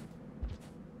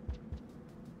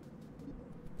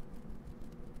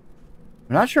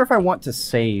 I'm not sure if I want to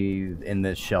save in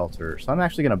this shelter, so I'm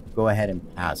actually going to go ahead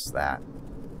and pass that.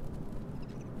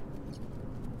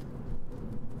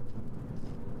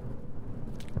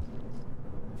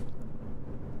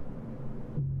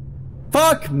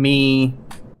 Fuck me!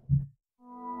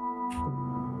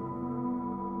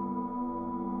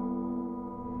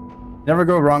 Never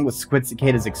go wrong with squid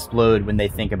cicadas explode when they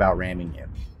think about ramming you.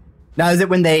 Now, is it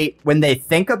when they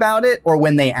think about it or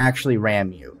when they actually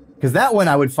ram you? Because that one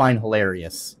I would find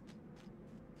hilarious.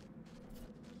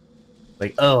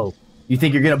 Like, oh, you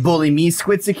think you're gonna bully me,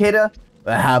 squid cicada?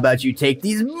 Well, how about you take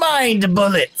these mind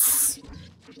bullets?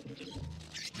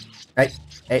 Right?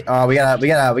 Hey, we got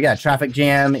a traffic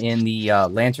jam in the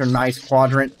Lantern Nice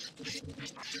quadrant.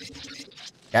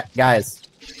 Guys,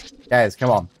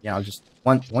 come on. You know, just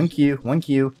one queue.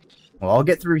 We'll all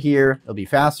get through here. It'll be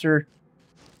faster.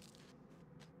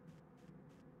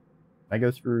 I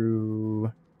go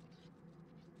through.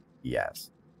 Yes.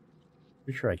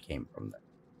 Pretty sure I came from there.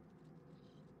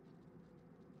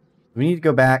 We need to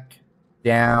go back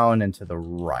down and to the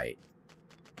right.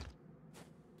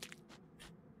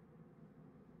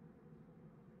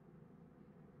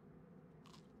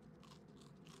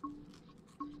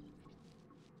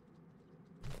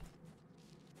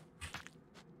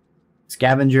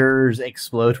 Scavengers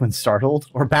explode when startled,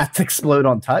 or bats explode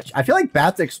on touch. I feel like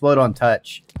bats explode on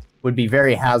touch would be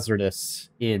very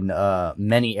hazardous in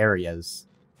many areas.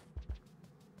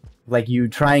 Like you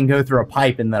try and go through a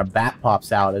pipe and then a bat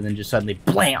pops out and then just suddenly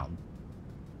blam!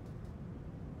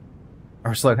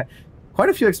 Or slow. Quite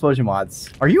a few explosion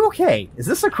mods. Are you okay? Is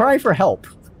this a cry for help?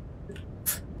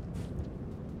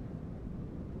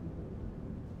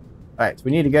 Alright, so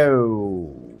we need to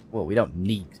go... Well, we don't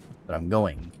need, but I'm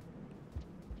going.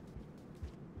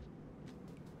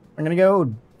 I'm gonna go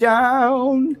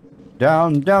down,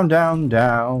 down, down, down,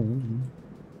 down.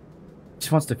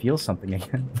 Just wants to feel something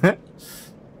again.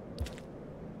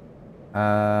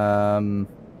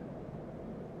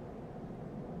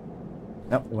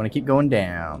 Nope, we want to keep going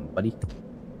down, buddy.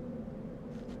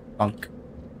 Bunk.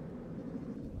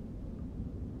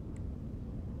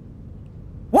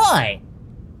 Why?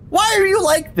 Why are you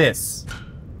like this?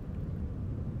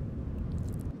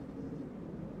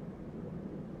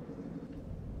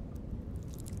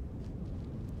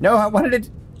 No, I wanted it.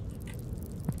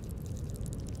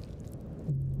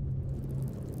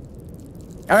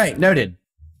 Alright, noted.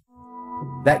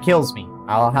 That kills me.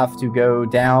 I'll have to go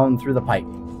down through the pipe.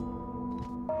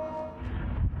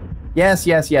 Yes,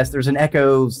 yes, yes, there's an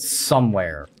echo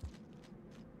somewhere.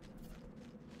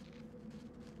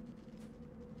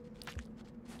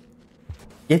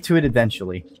 Get to it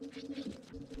eventually.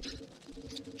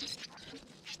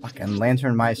 Fucking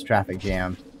Lantern Mice traffic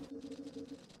jam.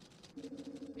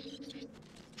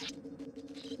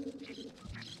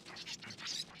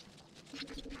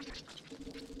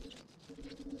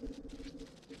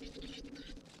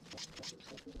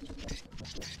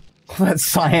 That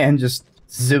cyan just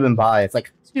zooming by. It's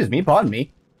like, excuse me, pardon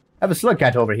me. I have a slug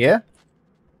cat over here.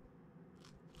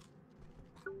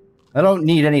 I don't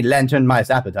need any lantern mice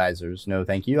appetizers. No,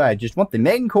 thank you. I just want the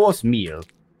main course meal.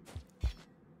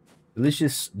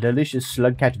 Delicious, delicious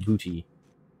slug cat booty.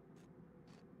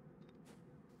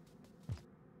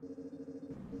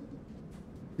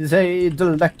 It is a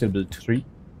delectable treat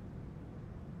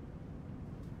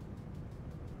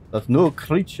that no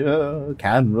creature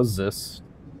can resist.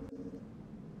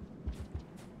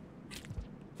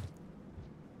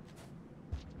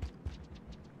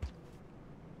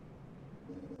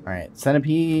 Alright,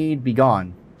 centipede, be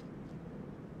gone.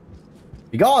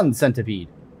 Be gone, centipede.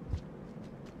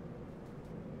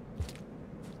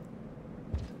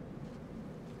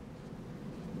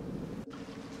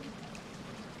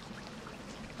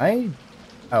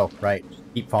 Oh, right.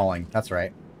 Keep falling. That's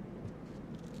right.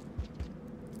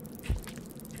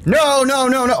 No, no,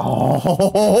 no, no!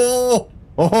 Oh,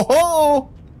 oh, oh.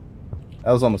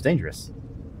 That was almost dangerous.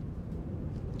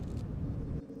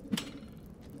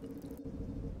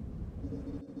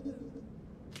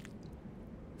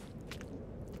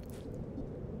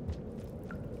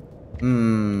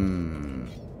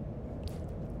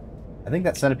 I think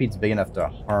that centipede's big enough to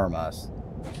harm us.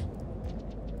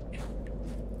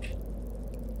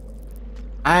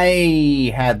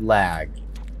 I had lag.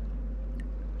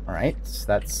 Alright,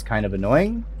 that's kind of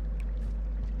annoying.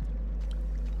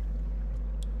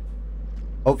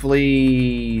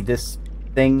 Hopefully this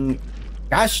thing...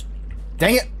 Gosh!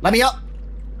 Dang it! Let me up!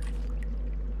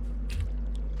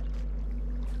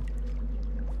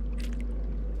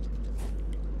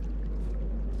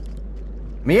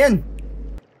 Me in!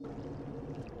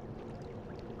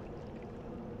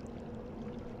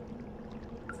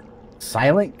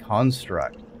 Silent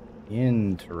construct.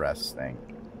 Interesting.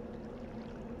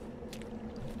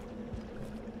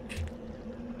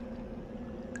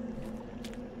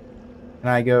 Can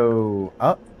I go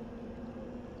up?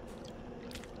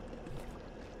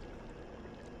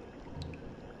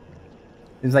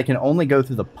 Because I can only go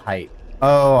through the pipe.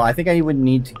 Oh, I think I would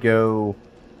need to go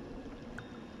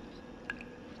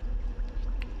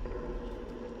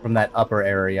from that upper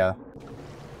area.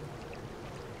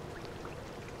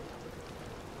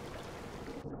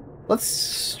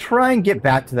 Let's try and get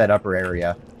back to that upper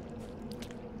area.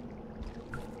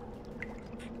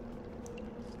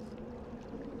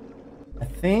 I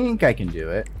think I can do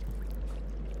it.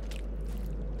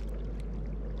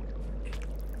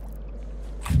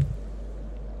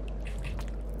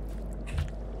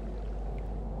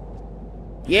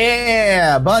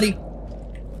 Yeah, buddy!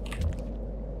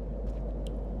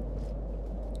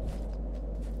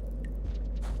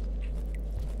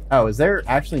 Oh, is there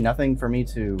actually nothing for me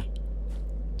to...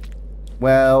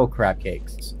 Well, crab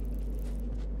cakes.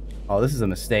 Oh, this is a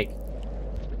mistake.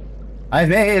 I've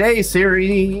made a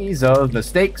series of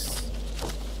mistakes.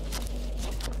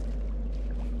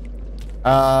 You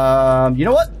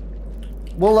know what?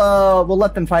 We'll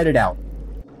let them fight it out.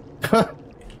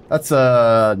 That's,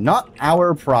 not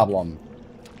our problem.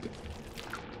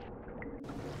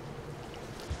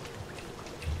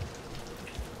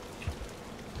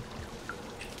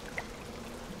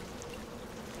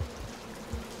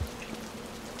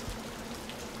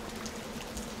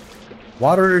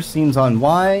 Water seems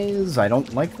unwise. I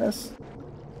don't like this.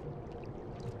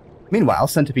 Meanwhile,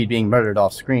 Centipede being murdered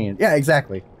off screen. Yeah,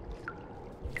 exactly.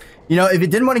 You know, if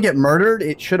it didn't want to get murdered,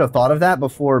 it should have thought of that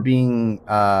before being,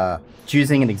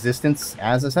 choosing an existence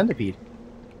as a centipede.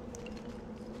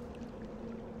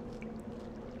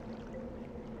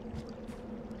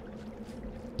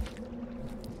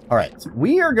 Alright, so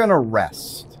we are gonna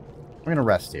rest. We're gonna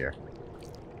rest here.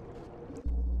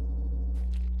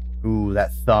 Ooh,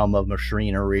 that thumb of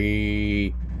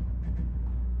machinery.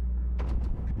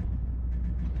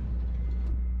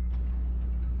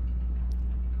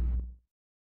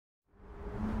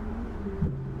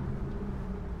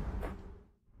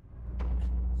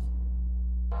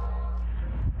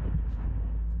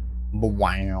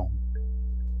 Wow.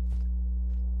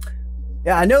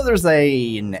 Yeah, I know there's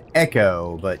an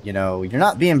echo, but, you know, you're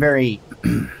not being very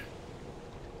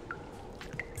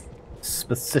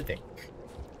specific.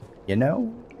 You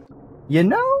know? You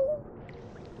know?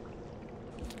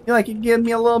 Feel like you give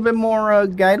me a little bit more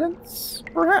guidance,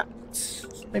 perhaps?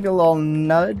 Maybe a little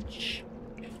nudge?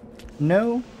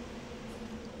 No?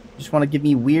 Just want to give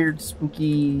me weird,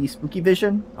 spooky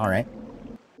vision? Alright.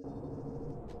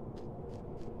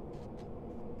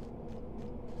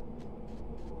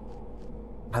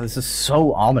 Wow, this is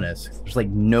so ominous. There's like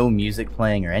no music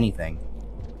playing or anything.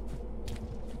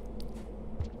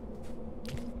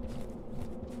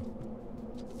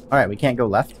 Alright, we can't go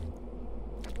left.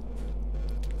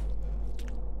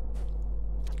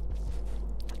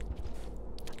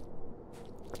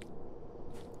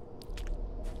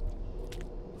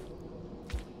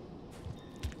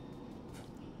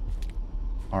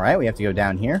 Alright, we have to go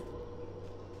down here.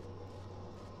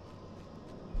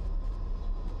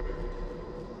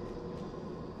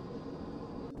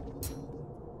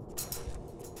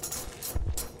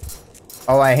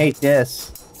 Oh, I hate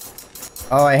this.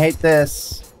 Oh, I hate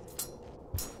this.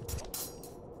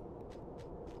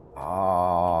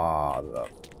 Oh, the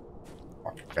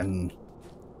fucking...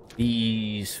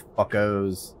 These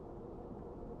fuckos.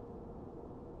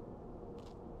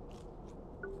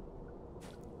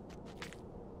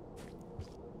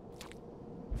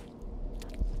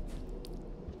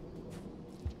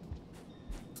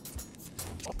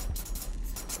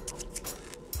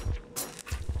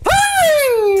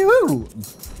 Woo!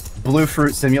 Blue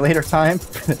Fruit Simulator time.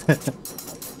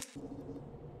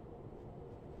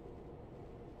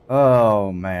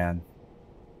 Oh, man.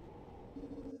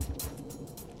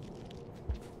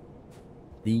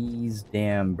 These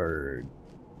damn birds.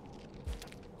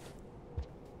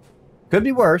 Could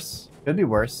be worse. Could be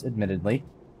worse, admittedly.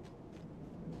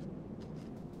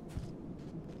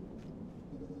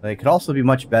 They could also be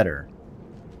much better.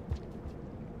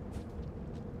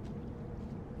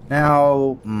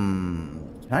 Now,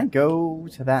 can I go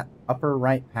to that upper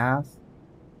right path?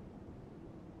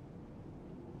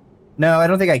 No, I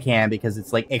don't think I can because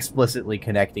it's like explicitly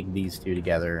connecting these two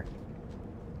together.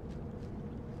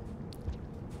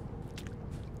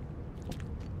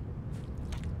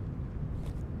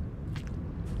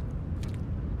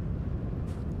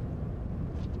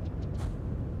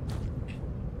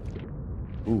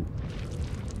 Ooh.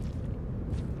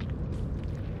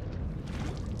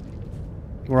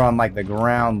 We're on like the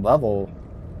ground level.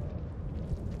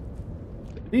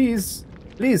 Please,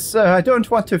 sir, I don't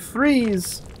want to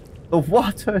freeze. The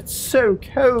water, it's so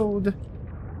cold.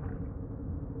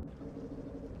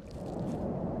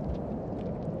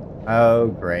 Oh,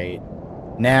 great.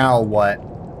 Now what?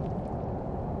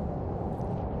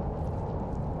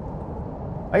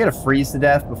 I gotta freeze to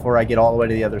death before I get all the way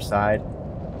to the other side.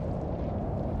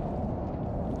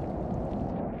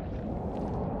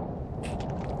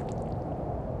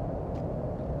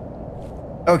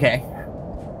 Okay.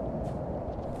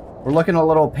 We're looking a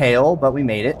little pale, but we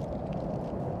made it.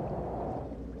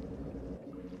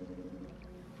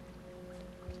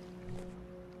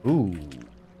 Ooh.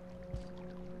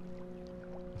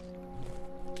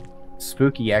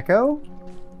 Spooky echo?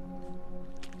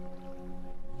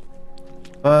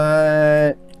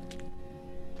 But...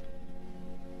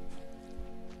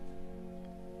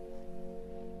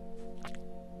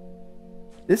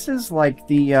 this is like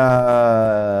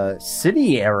the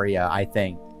city area, I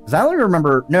think. Because I only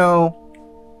remember... No,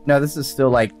 this is still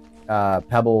like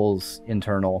Pebbles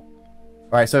internal.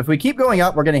 Alright, so if we keep going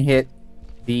up, we're going to hit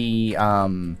the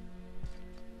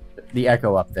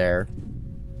echo up there.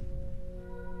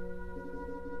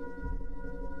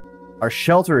 Our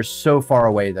shelter is so far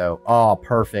away, though. Oh,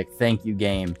 perfect. Thank you,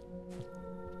 game.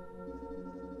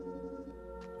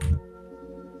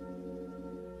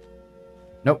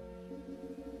 Nope.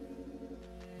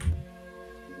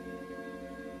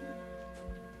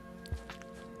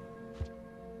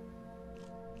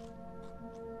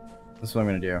 This is what I'm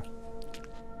going to do.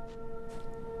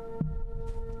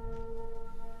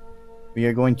 We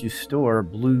are going to store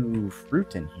blue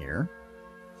fruit in here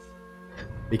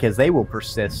because they will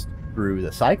persist through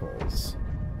the cycles.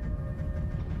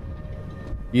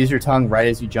 Use your tongue right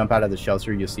as you jump out of the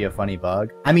shelter, you'll see a funny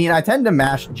bug. I mean, I tend to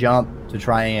mash jump to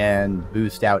try and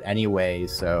boost out anyway,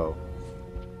 so...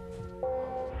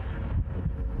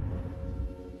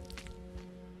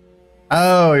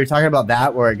 Oh, you're talking about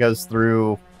that where it goes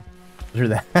through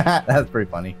that? That's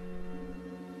pretty funny.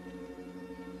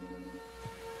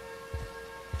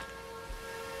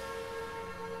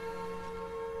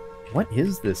 What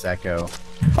is this echo?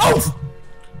 Oh!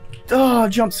 Oh,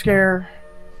 jump scare.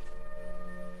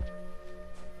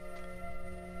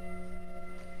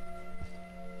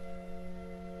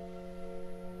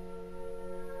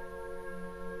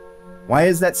 Why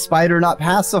is that spider not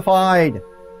pacified?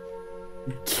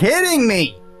 Kidding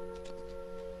me?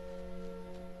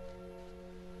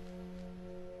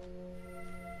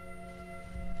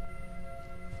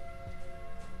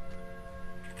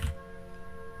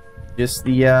 Just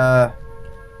the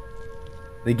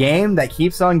game that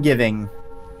keeps on giving.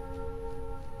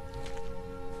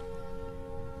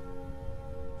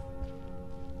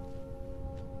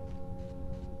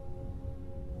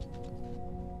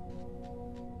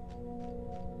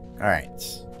 All right.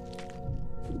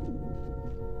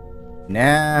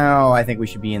 Now I think we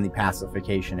should be in the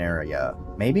pacification area.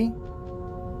 Maybe?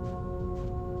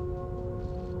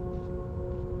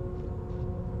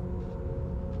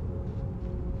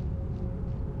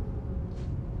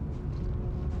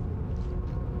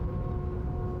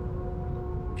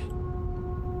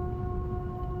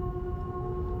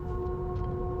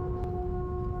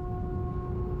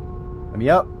 Let me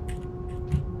up.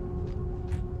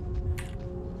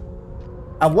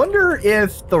 I wonder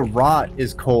if the rot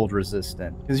is cold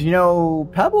resistant. Because, you know,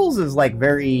 Pebbles is like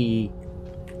very...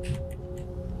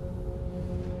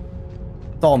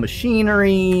 It's all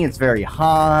machinery, it's very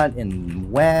hot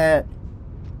and wet.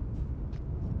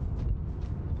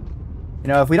 You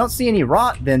know, if we don't see any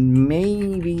rot, then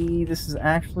maybe this is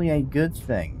actually a good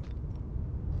thing.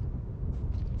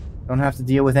 Don't have to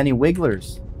deal with any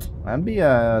wigglers. That'd be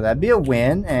a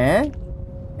win,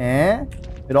 eh?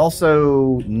 It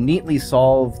also neatly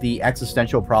solved the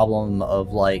existential problem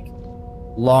of, like,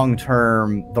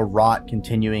 long-term the rot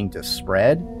continuing to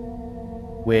spread,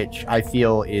 which I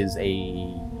feel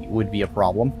would be a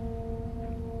problem.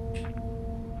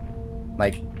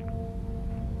 Like,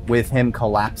 with him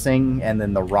collapsing and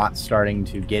then the rot starting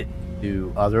to get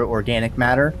to other organic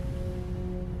matter.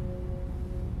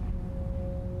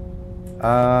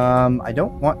 I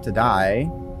don't want to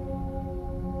die.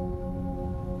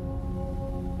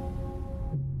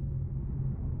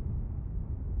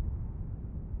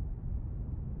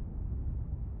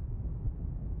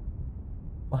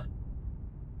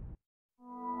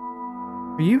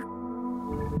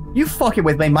 You fucking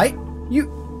with me, mate?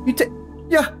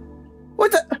 Yeah.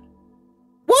 What the?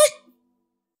 What?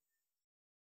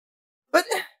 But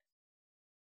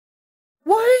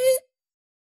what?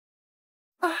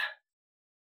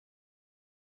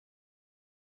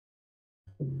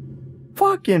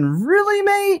 Fucking really,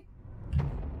 mate?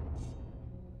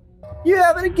 You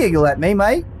having a giggle at me,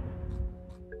 mate?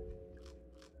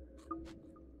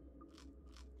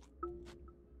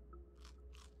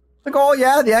 Like, oh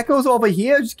yeah, the echo's over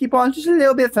here. Just keep on just a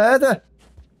little bit further.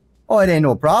 Oh, it ain't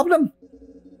no problem.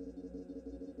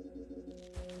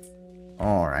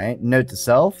 Alright, note to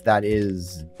self, that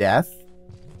is death.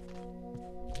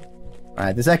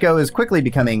 Alright, this echo is quickly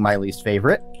becoming my least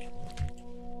favorite.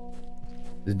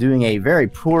 It's doing a very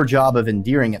poor job of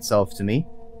endearing itself to me.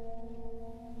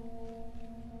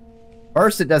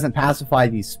 First, it doesn't pacify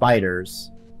these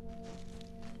spiders.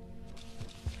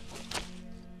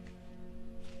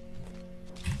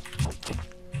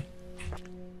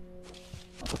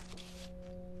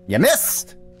 You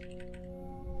missed!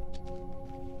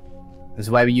 This is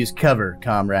why we use cover,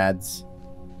 comrades.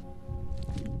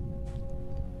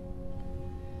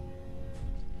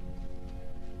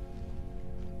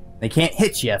 They can't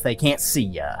hit you if they can't see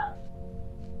you.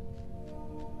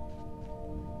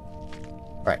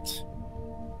 Right.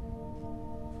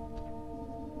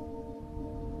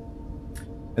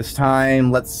 This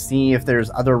time, let's see if there's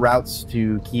other routes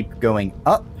to keep going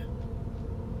up.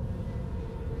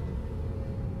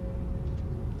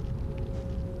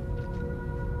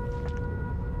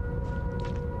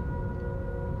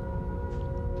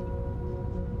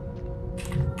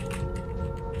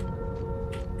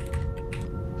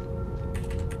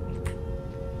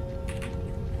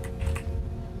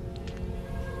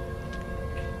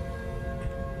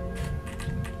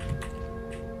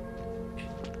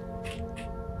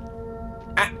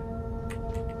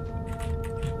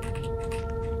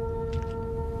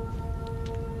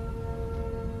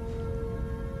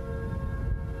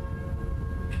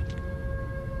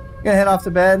 Gonna head off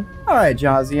to bed? Alright,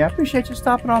 Jazzy, I appreciate you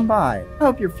stopping on by. I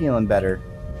hope you're feeling better.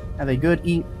 Have a good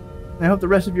eat, and I hope the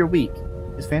rest of your week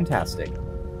is fantastic.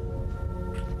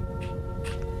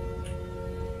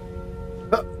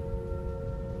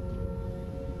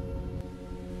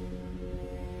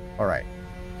 Alright.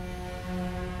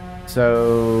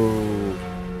 So...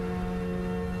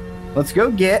 let's go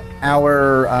get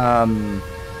our,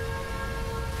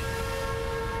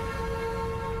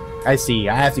 I see,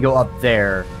 I have to go up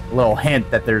there. A little hint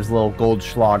that there's a little gold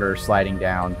schlatter sliding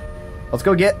down. Let's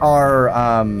go get our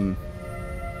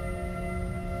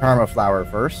karma flower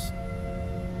first.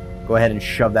 Go ahead and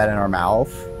shove that in our mouth.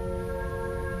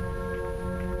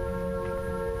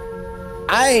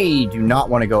 I do not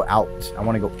want to go out. I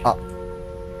want to go up.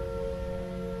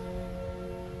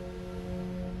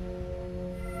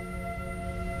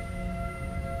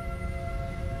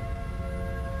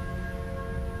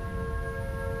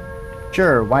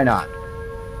 Sure, why not?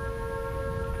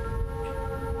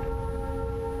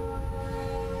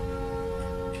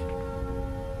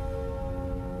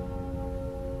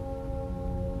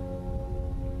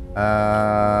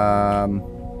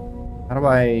 How do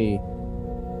I...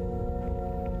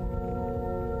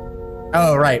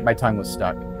 Oh, right, my tongue was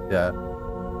stuck. Duh.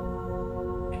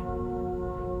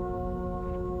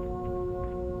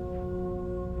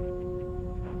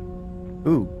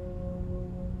 Ooh.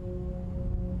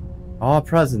 Our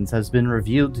presence has been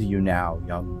revealed to you now,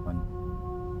 young one.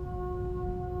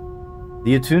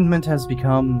 The attunement has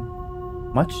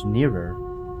become much nearer.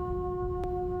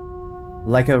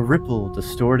 Like a ripple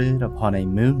distorted upon a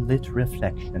moonlit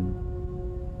reflection.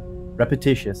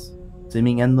 Repetitious,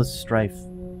 seeming endless strife.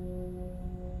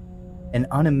 An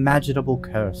unimaginable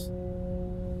curse.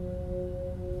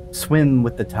 Swim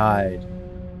with the tide,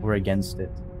 or against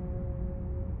it.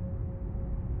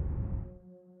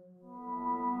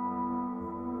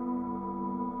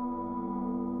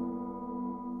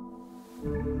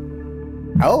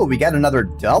 Oh, we got another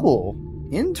double.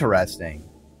 Interesting.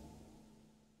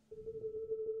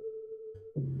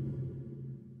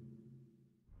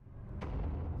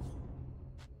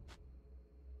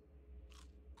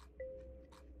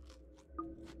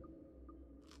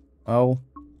 Oh,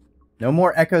 no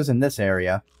more echoes in this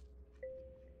area.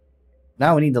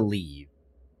 Now we need to leave.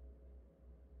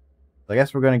 So I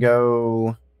guess we're going to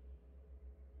go...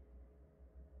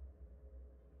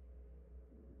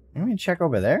 I'm going to check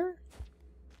over there?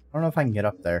 I don't know if I can get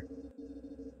up there.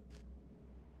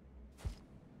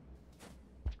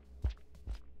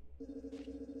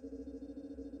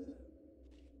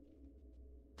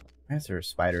 Is there a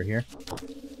spider here?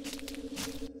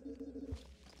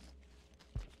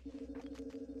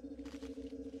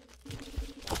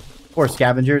 Poor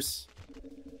scavengers.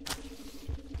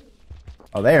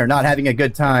 Oh, they are not having a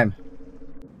good time.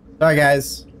 Sorry,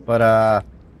 guys, but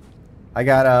I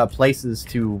got places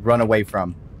to run away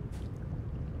from.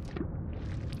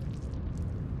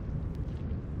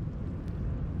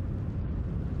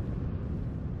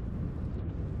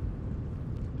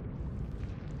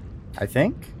 I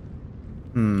think?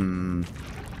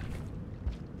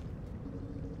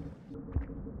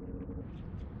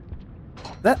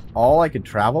 Is that all I could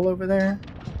travel over there?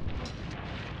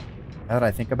 Now that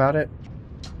I think about it.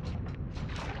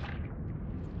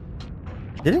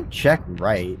 Didn't check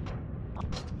right.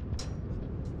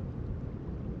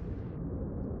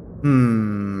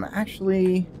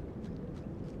 Actually...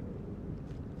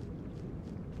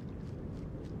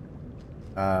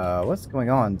 what's going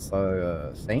on,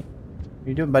 Saint? What are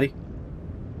you doing, buddy?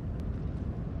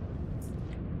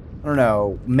 I don't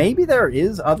know. Maybe there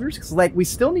is others, because, like, we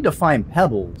still need to find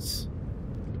Pebbles.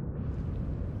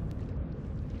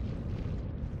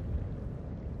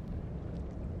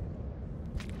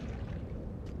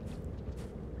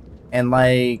 And,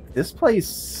 like, this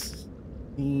place...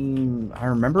 I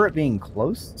remember it being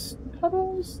close to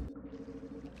Pebbles?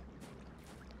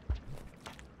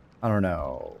 I don't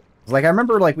know. Like, I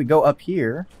remember, like, we go up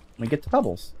here, and we get to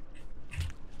Pebbles.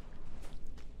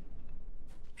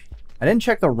 I didn't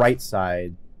check the right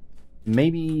side.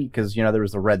 Maybe, because, you know, there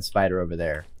was a red spider over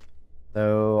there.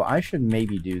 So, I should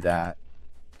maybe do that.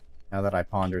 Now that I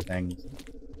ponder things.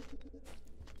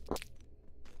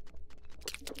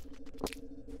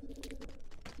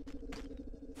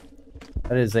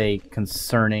 That is a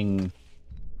concerning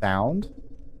sound.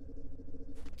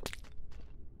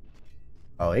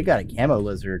 Oh, he got a camo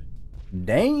lizard.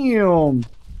 Damn!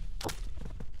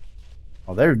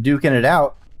 Oh, they're duking it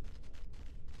out.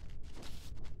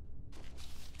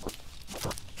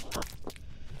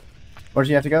 Where'd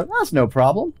you have to go? That's no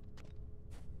problem.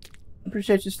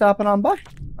 Appreciate you stopping on by.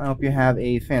 I hope you have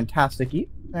a fantastic eat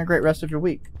and a great rest of your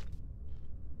week.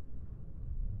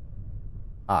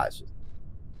 Ah, it's just...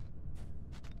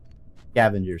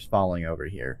 scavengers falling over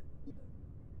here.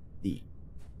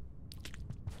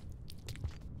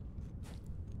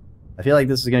 I feel like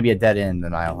this is going to be a dead end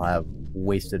and I'll have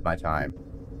wasted my time.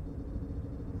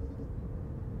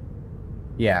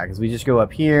 Yeah, because we just go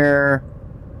up here.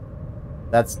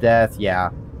 That's death,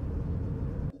 yeah.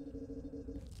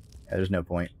 Yeah, there's no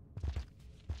point.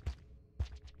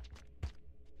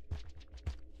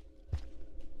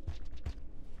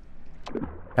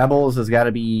 Pebbles has got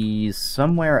to be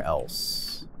somewhere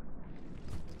else.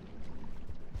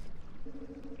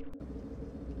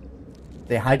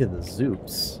 They hide to the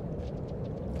Zoops.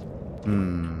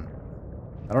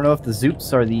 I don't know if the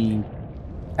Zoops are the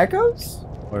echoes,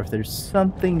 or if there's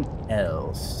something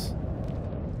else.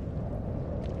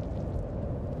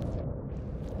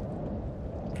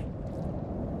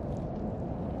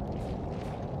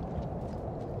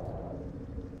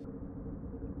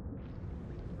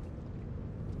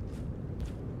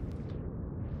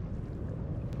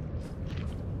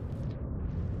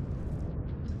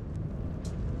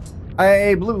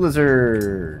 Hey, blue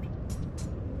lizard.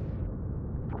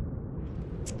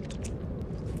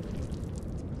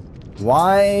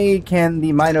 Why can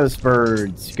the Minos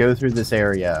birds go through this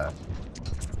area?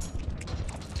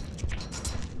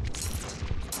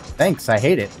 Thanks, I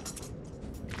hate it.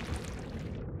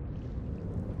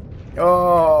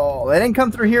 Oh, they didn't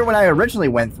come through here when I originally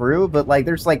went through, but like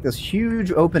there's like this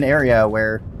huge open area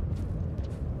where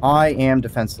I am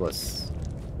defenseless.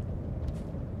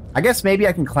 I guess maybe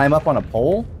I can climb up on a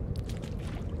pole?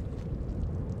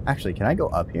 Actually, can I go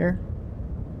up here?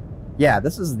 Yeah,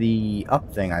 this is the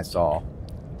up thing I saw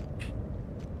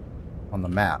on the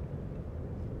map.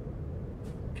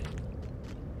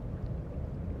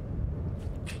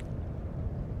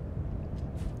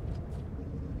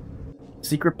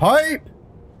 Secret pipe!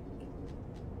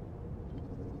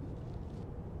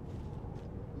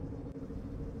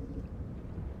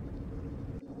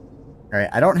 Alright,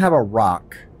 I don't have a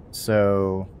rock,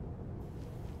 so...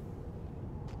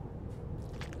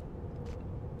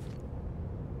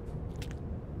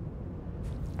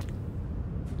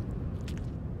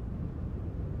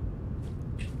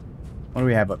 What do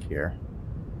we have up here?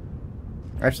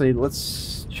 Actually,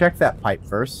 let's check that pipe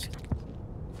first.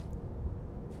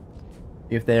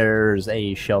 If there's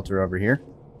a shelter over here.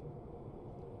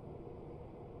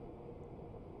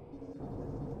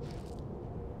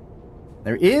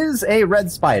 There is a red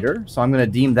spider, so I'm going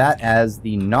to deem that as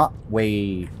the not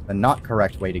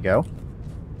correct way to go.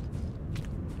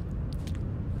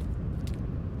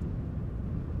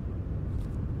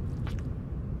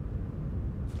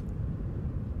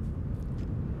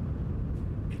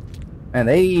 And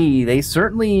they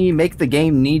certainly make the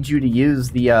game need you to use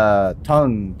the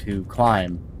tongue to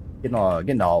climb.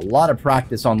 Getting a lot of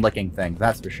practice on licking things,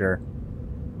 that's for sure.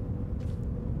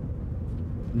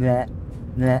 Nah,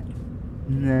 nah,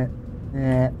 nah,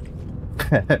 nah.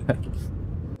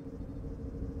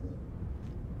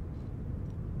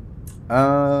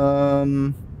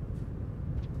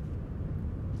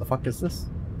 The fuck is this?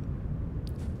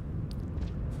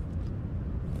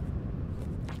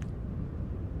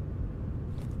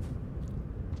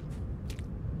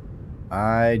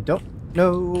 I don't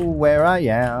know where I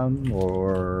am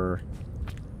or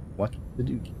what to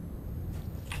do.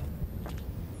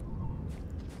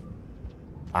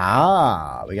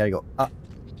 Ah, we gotta go up.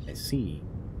 I see.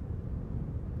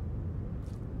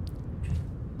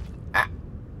 Ah.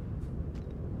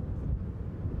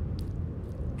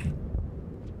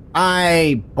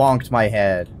 I bonked my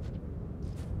head.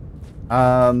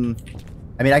 I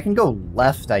mean, I can go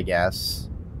left, I guess.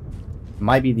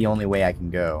 Might be the only way I can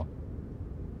go.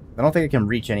 I don't think I can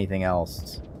reach anything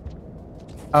else.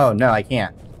 Oh, no, I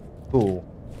can't. Cool.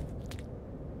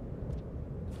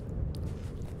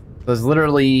 So it's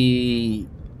literally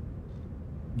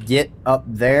get up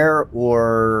there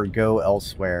or go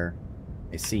elsewhere.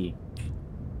 I see.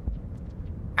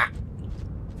 Ah.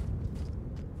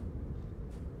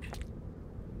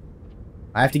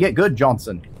 I have to get good,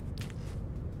 Johnson.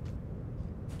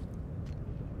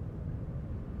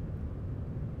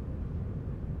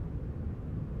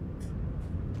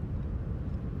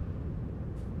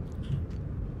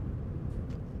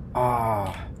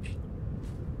 Ah.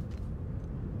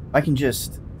 I can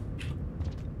just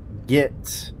get...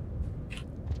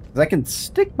 'cause I can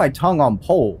stick my tongue on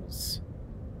poles.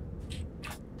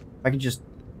 I can just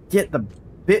get the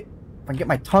bit... if I can get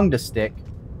my tongue to stick.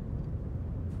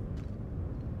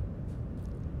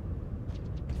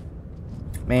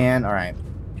 Man, alright.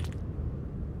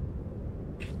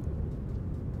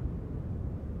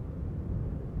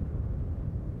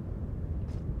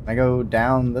 Can I go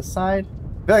down this side?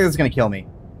 I feel like this is gonna kill me.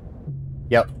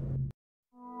 Yep.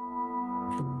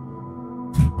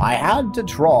 I had to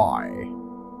try.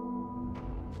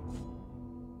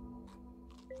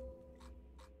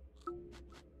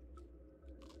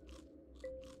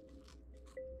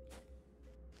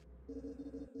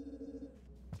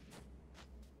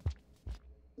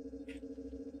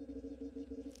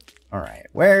 Alright,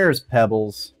 where's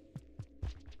Pebbles?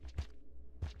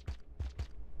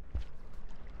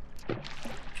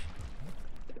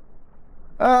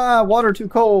 Ah, water too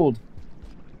cold.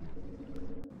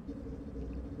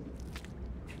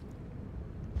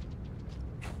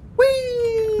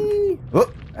 Whee!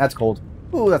 Oh, that's cold.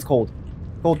 Ooh, that's cold.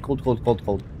 Cold, cold, cold, cold,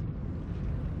 cold.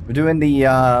 We're doing the,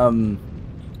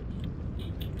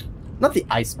 not the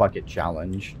ice bucket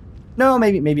challenge. No,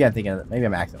 maybe I'm thinking of it. Maybe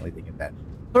I'm accidentally thinking of that.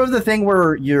 Sort of the thing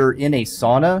where you're in a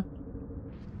sauna,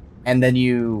 and then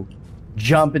you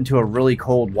jump into a really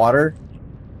cold water,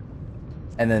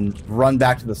 and then run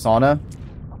back to the sauna.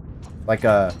 Like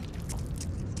a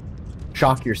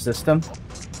shock your system.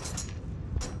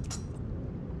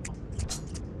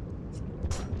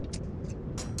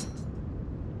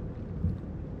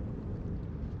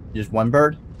 Just one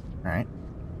bird? Alright.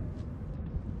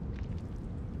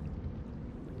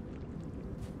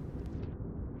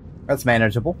 That's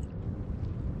manageable.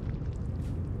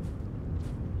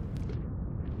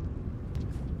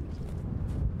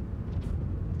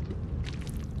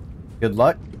 Good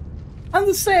luck. I'm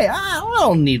just saying, I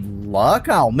don't need luck.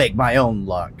 I'll make my own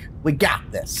luck. We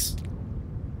got this.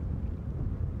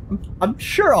 I'm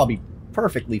sure I'll be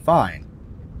perfectly fine.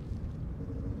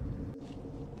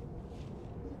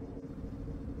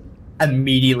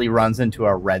 Immediately runs into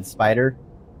a red spider.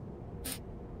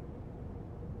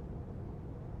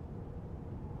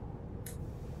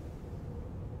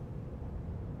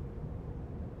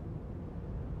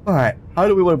 Alright, how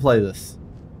do we want to play this?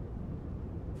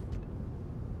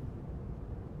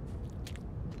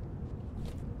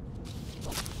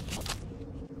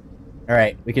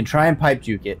 Alright, we can try and pipe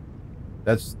juke it.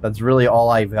 That's really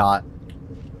all I've got.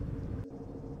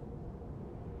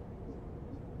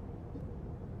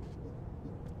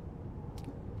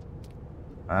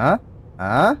 Huh?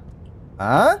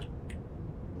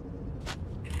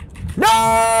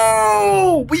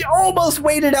 No! We almost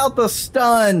waited out the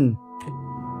stun!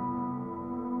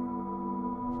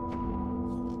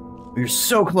 We were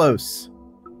so close.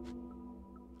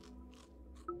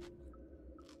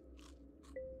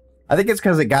 I think it's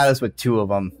because it got us with 2 of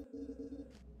them.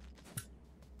 If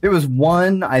there was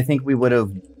 1, I think we would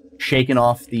have shaken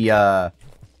off the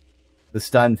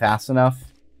stun fast enough.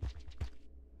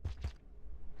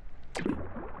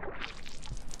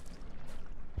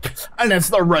 And it's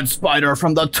the red spider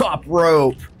from the top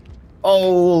rope.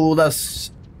 Oh, the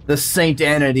Saint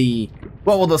Entity.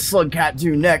 What will the slug cat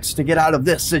do next to get out of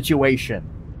this situation?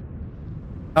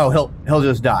 Oh, he'll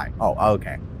just die. Oh,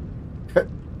 okay.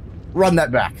 Run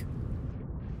that back.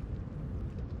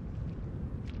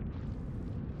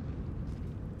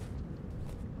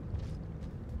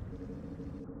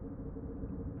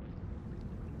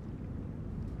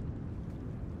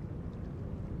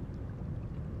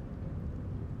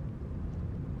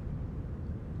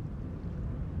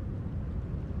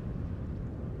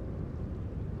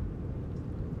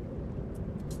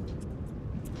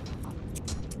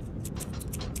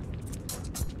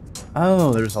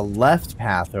 Oh, there's a left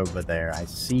path over there. I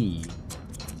see.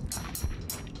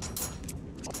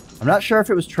 I'm not sure if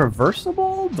it was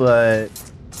traversable, but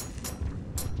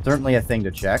certainly a thing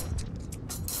to check.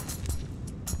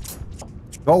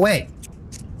 Go away.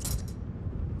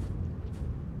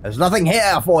 There's nothing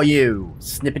here for you,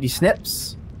 snippety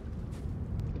snips.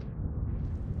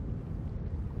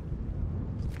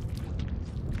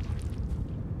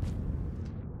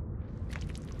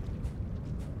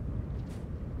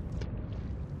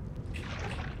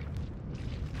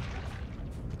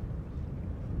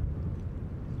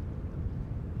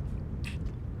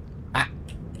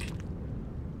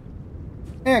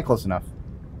 Eh, close enough.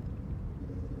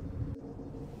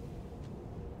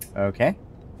 Okay.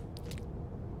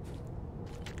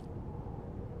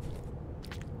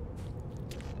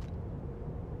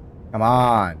 Come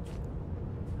on.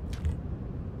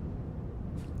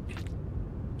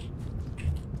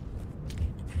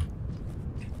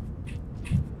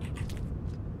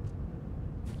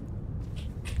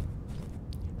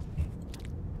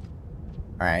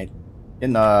 All right.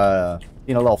 Getting a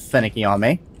little finicky on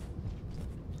me.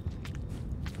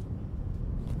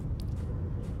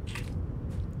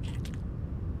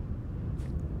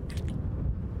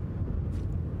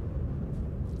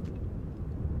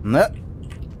 Up.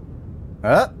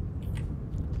 Up.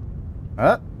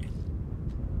 Up.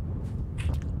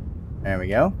 There we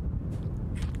go.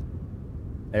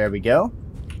 There we go.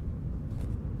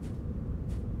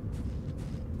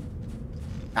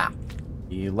 Ah.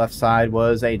 The left side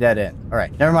was a dead end.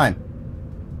 Alright, never mind.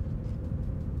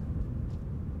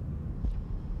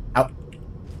 Out.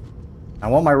 I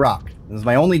want my rock. This is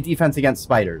my only defense against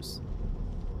spiders.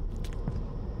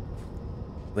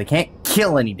 They can't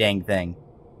kill any dang thing.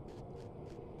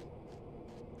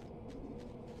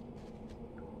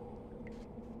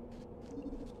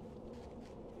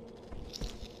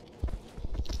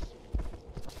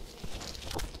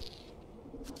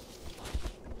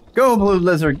 Go, blue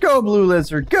lizard! Go, blue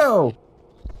lizard! Go!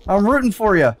 I'm rooting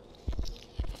for you.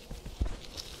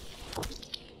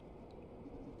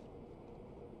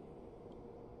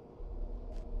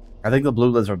 think the blue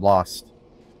lizard lost.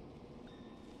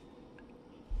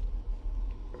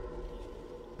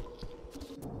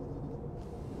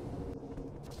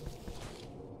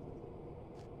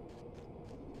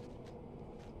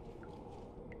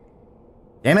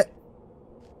 Damn it.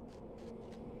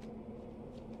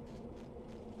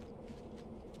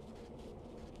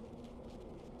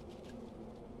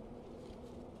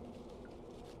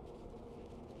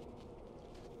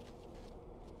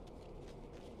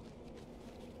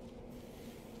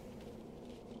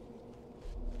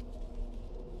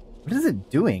 What is it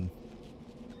doing?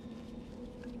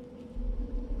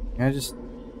 Can I just...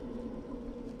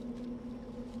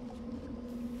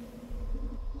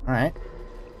 Alright.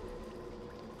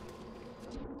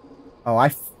 Oh, I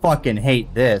fucking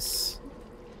hate this.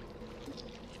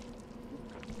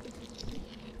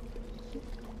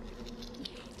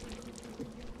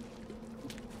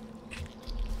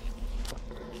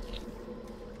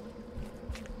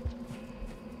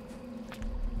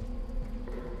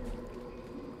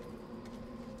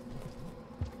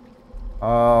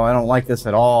 Oh, I don't like this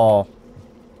at all.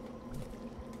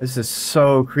 This is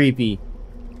so creepy.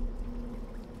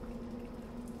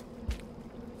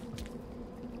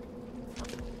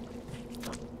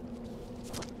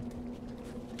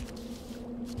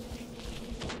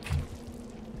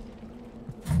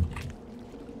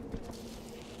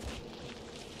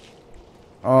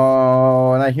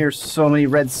 Oh, and I hear so many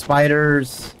red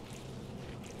spiders.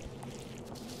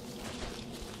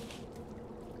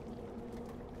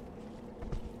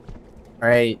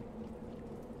 Alright.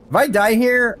 If I die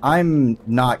here, I'm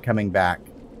not coming back.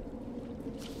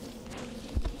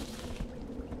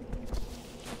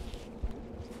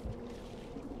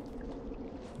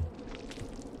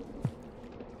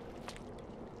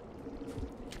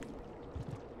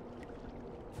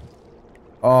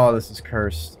 Oh, this is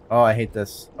cursed. Oh, I hate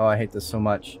this. Oh, I hate this so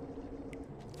much.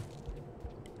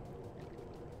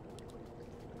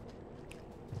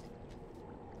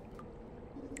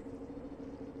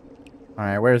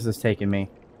 Alright, where is this taking me?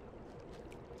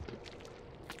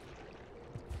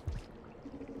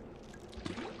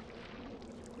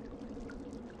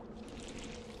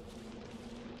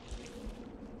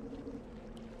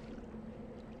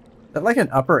 Is that like an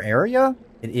upper area?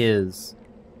 It is.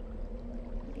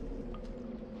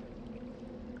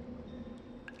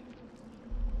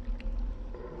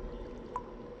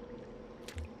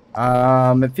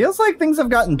 It feels like things have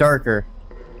gotten darker.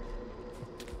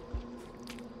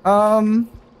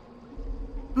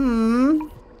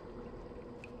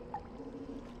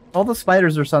 All the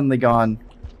spiders are suddenly gone.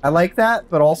 I like that,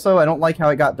 but also I don't like how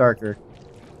it got darker.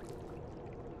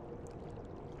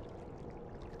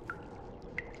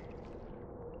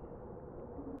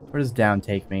 Where does down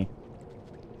take me?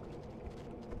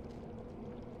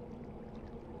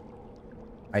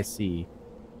 I see.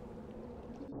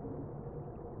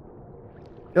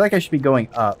 I feel like I should be going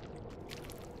up.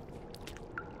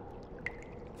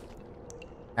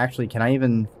 Actually, can I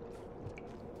even...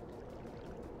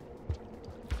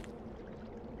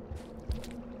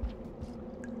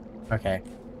 Okay.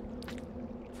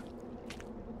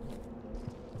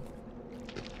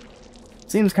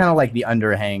 Seems kind of like the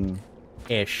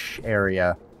underhang-ish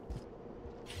area.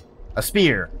 A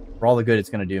spear! For all the good it's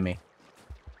gonna do me.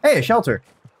 Hey, a shelter!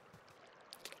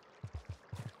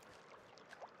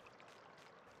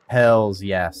 Hells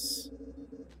yes.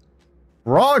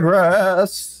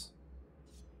 Progress!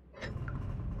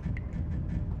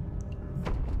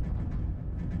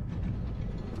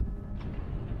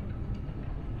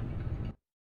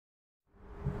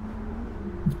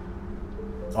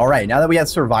 Alright, now that we have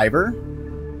Survivor,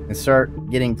 and start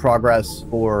getting progress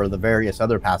for the various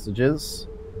other passages,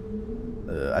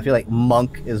 I feel like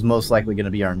Monk is most likely going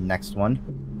to be our next one.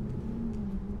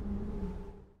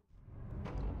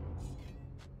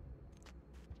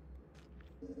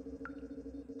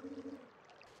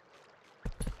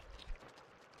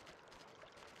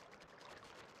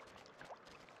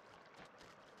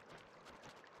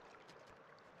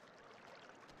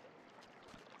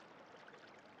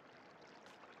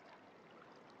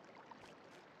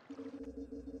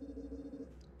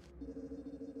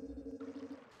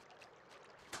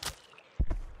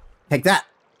 Take that!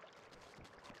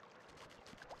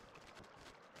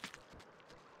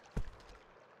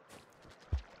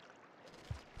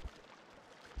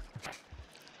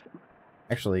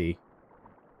 Actually...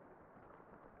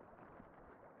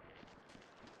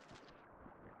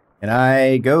 Can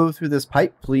I go through this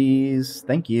pipe, please?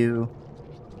 Thank you.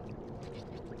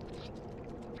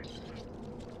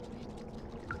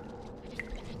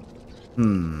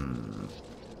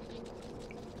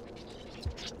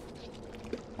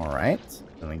 Alright.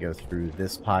 Then we go through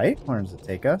this pipe. Where does it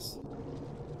take us?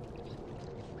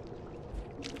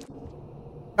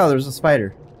 Oh, there's a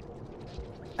spider.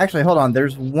 Actually, hold on.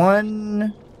 There's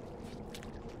one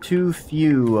too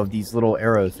few of these little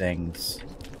arrow things.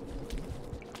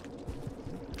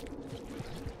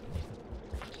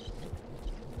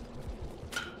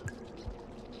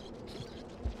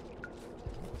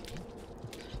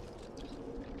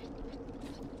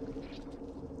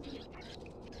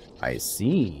 I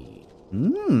see.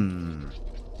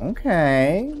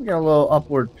 Okay. We got a little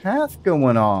upward path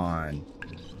going on.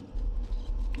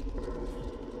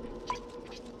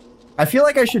 I feel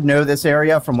like I should know this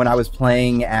area from when I was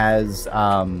playing as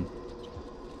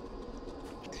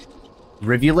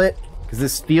Rivulet, because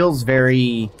this feels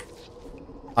very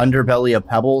underbelly of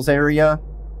Pebbles area,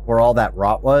 where all that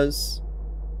rot was.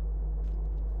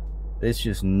 It's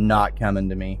just not coming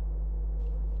to me.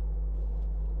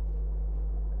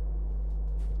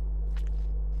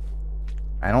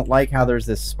 I don't like how there's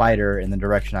this spider in the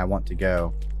direction I want to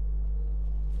go.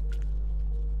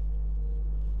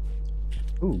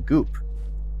 Ooh, goop.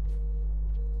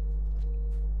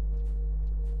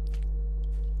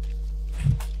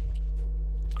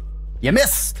 You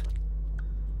missed!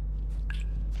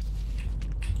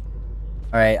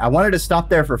 Alright, I wanted to stop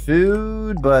there for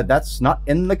food, but that's not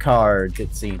in the cards,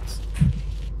 it seems.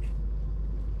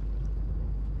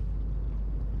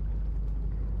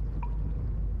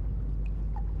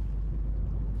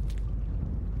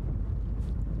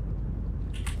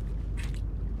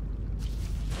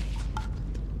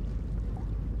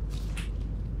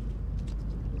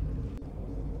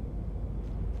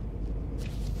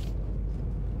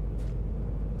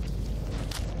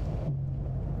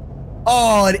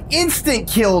 Oh, it instant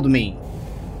killed me.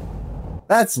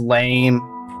 That's lame.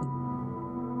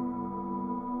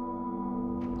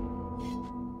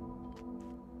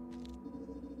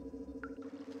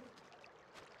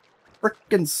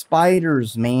 Frickin'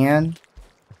 spiders, man.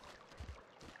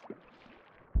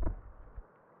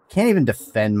 Can't even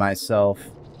defend myself.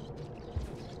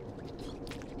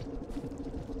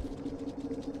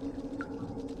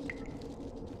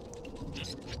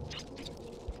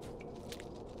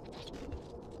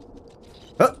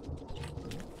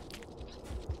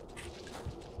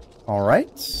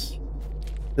 Alright.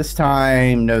 This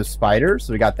time, no spiders,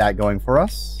 so we got that going for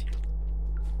us.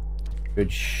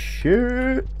 Good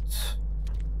shit.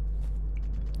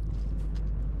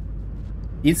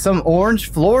 Eat some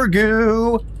orange floor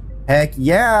goo. Heck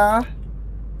yeah.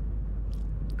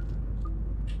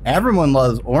 Everyone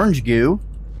loves orange goo.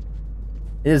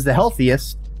 It is the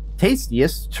healthiest,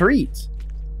 tastiest treat.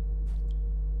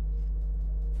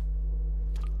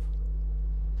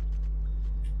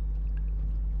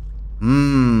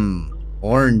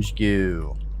 Orange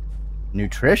goo.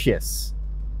 Nutritious.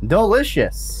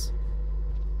 Delicious.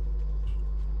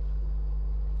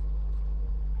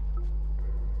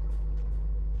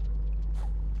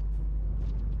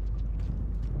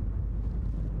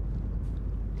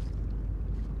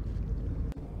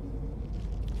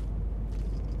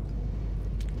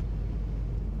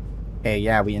 Okay,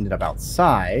 yeah, we ended up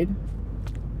outside.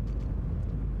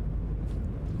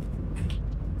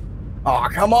 Aw,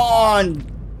 come on!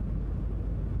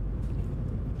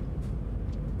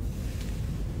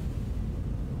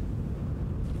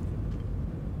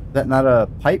 Is that not a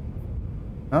pipe?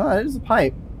 Oh, that is a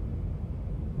pipe.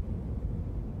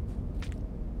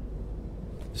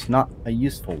 It's not a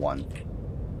useful one.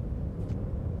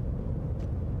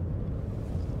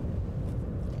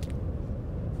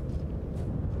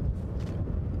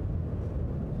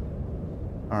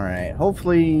 Alright,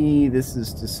 hopefully this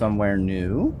is to somewhere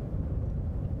new.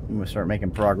 I'm gonna start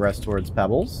making progress towards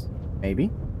Pebbles. Maybe.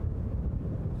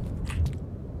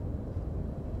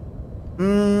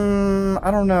 I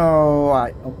don't know.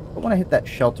 I don't want to hit that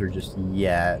shelter just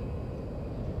yet.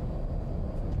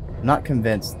 I'm not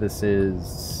convinced this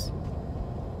is...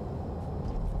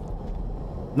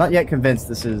 Not yet convinced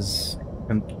this is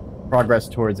progress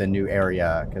towards a new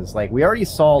area. Because, like, we already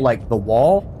saw, like, the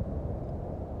wall.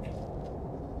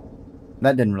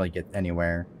 That didn't really get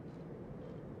anywhere.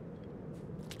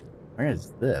 Where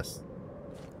is this?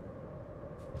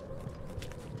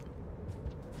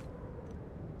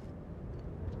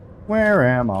 Where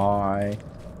am I?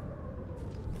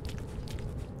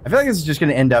 I feel like this is just going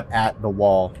to end up at the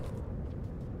wall.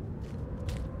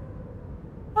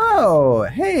 Oh,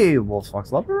 hey, Wolf's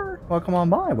Fox Lover. Welcome on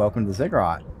by. Welcome to the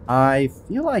Ziggurat. I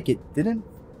feel like it didn't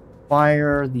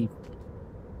fire the...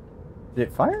 Did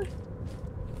it fire?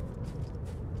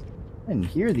 I didn't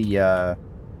hear the,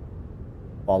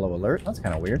 follow alert. That's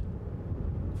kind of weird.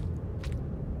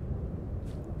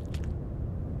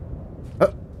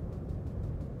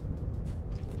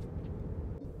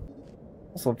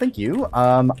 So thank you.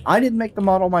 I didn't make the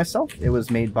model myself. It was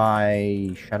made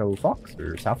by Shadow Fox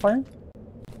or Sapphire.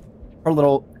 Her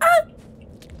little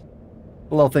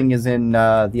thing is in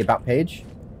the about page.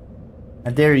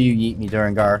 How dare you yeet me,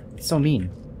 Durangar? It's so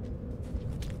mean.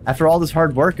 After all this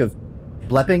hard work of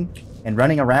blepping and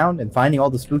running around and finding all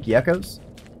the spooky echoes.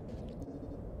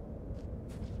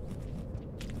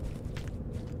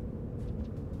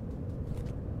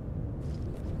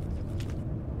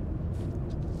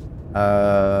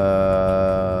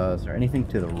 Is there anything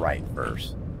to the right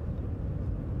first?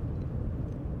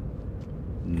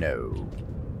 No.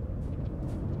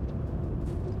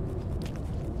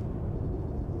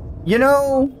 You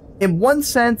know, in one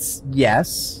sense,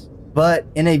 yes, but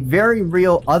in a very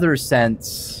real other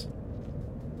sense,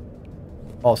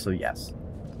 also yes.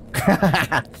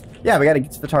 Yeah, we gotta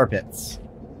get to the tar pits.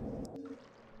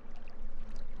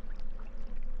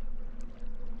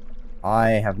 I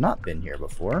have not been here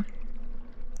before.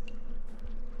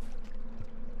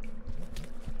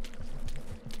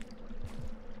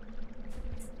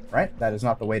 Right, that is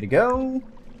not the way to go.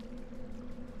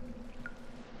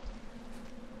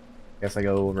 Guess I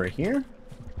go over here.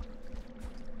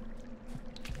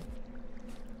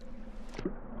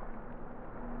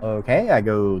 Okay, I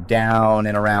go down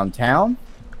and around town.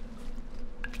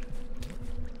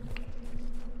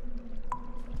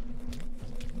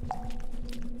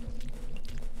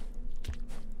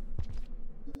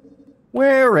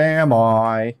 Where am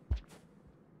I?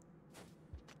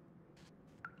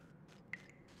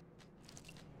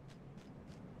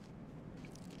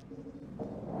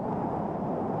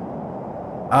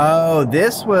 Oh,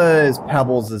 this was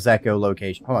Pebbles' Echo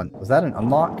location. Hold on, was that an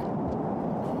unlock?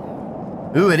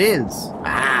 Ooh, it is.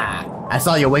 Ah, I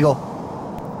saw you wiggle.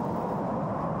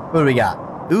 What do we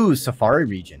got? Ooh, Safari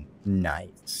region.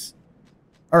 Nice.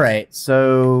 Alright,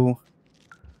 so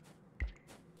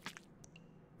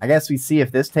I guess we see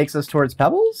if this takes us towards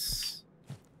Pebbles?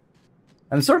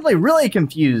 I'm certainly really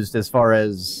confused as far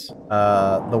as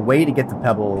the way to get to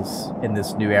Pebbles in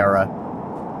this new era.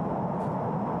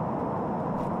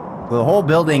 The whole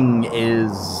building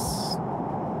is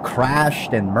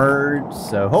crashed and merged,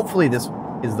 so hopefully this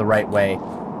is the right way.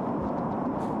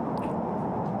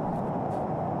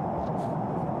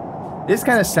 It's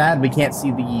kind of sad we can't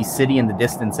see the city in the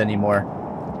distance anymore.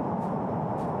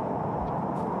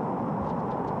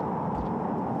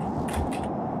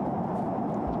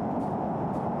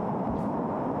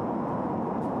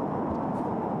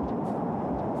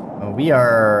 Oh, we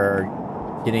are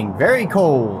getting very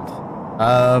cold.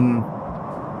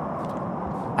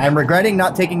 I'm regretting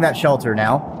not taking that shelter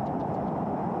now.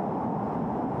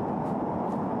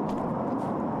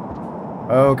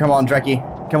 Oh, come on, Drekkie.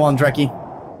 Come on, Drekkie.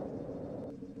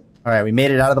 Alright, we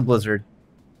made it out of the blizzard.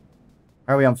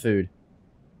 How are we on food?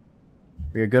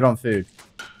 We are good on food.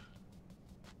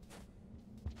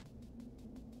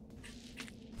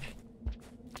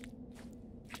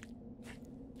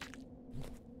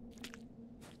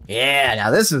 Yeah, now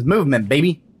this is movement,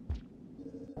 baby.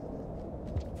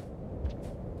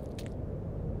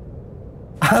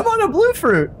 I'm on a blue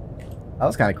fruit. That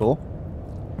was kind of cool.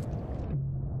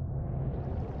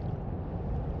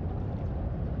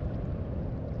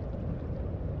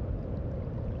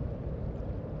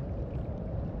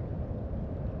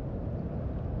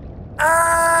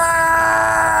 Oh!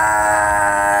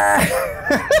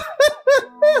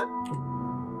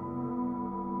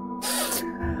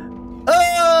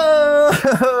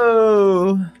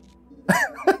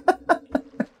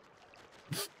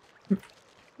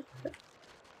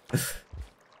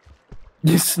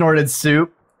 You snorted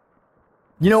soup.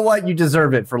 You know what? You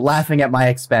deserve it for laughing at my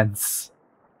expense.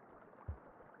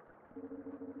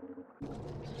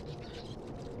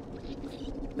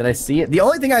 Did I see it? The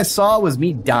only thing I saw was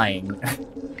me dying.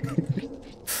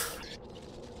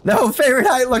 No, favorite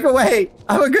height, look away.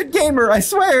 I'm a good gamer, I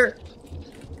swear.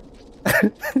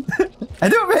 I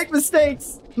don't make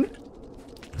mistakes.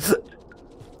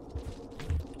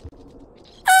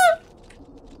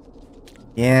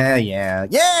 Yeah.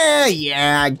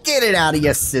 Get it out of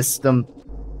your system.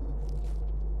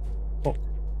 Oh,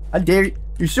 how dare you?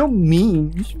 You're so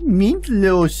mean. You're so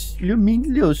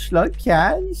mean little slug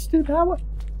cat. You still power.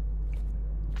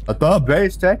 A thought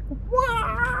base tech.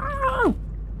 Wow.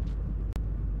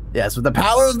 Yes, with the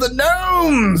power of the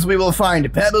gnomes, we will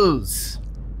find Pebbles.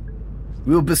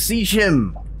 We will beseech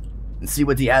him and see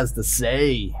what he has to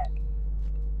say.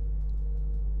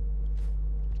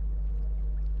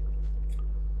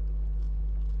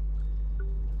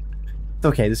 It's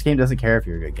okay, this game doesn't care if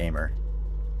you're a good gamer.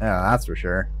 Oh, that's for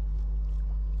sure.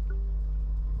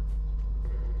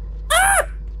 Ah!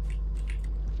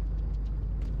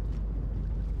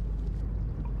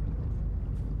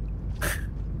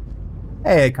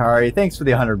 Hey, Akari, thanks for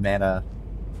the 100 mana.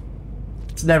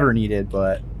 It's never needed,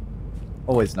 but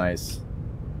always nice.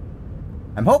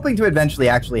 I'm hoping to eventually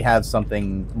actually have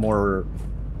something more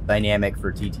dynamic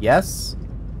for TTS,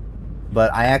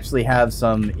 but I actually have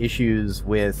some issues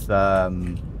with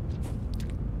VTube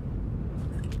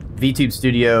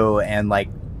Studio and like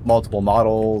multiple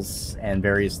models and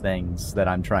various things that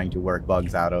I'm trying to work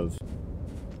bugs out of.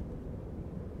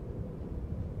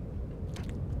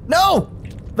 No!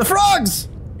 The frogs!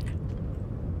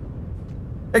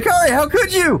 Akari, how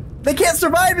could you? They can't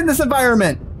survive in this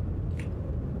environment!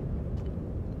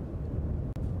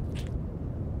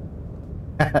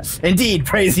 Indeed,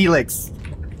 praise Helix.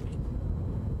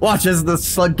 Watch as the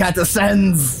slug cat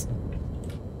descends!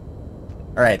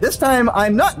 Alright, this time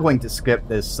I'm not going to skip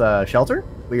this shelter.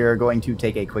 We are going to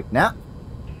take a quick nap.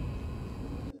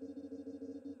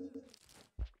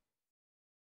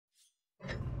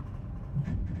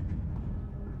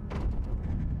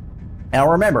 Now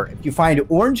remember, if you find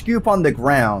orange goop on the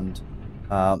ground,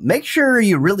 make sure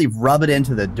you really rub it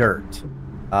into the dirt.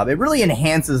 It really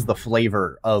enhances the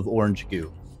flavor of orange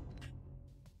goop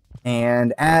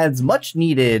and adds much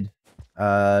needed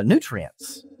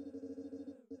nutrients.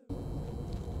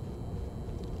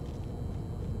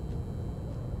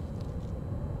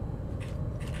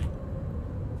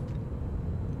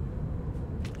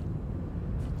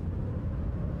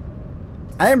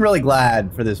 I am really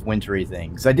glad for this wintry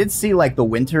thing, because I did see like the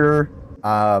winter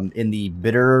in the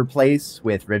bitter place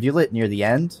with Rivulet near the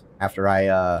end after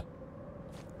I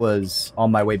was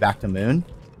on my way back to Moon,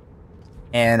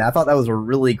 and I thought that was a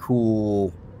really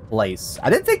cool place. I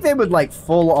didn't think they would like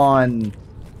full on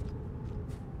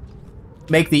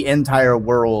make the entire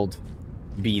world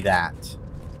be that,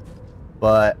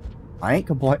 but I ain't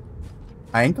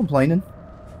complaining.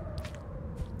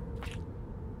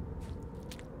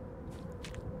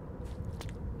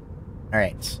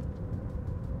 Alright.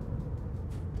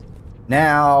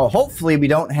 Now, hopefully we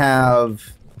don't have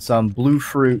some blue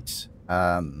fruit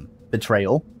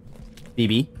betrayal.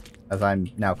 BB, as I'm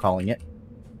now calling it.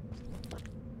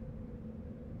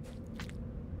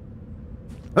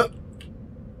 Oh.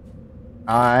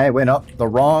 I went up the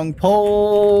wrong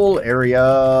pole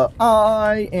area.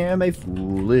 I am a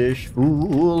foolish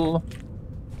fool.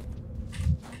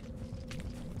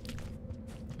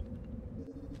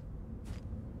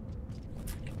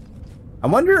 I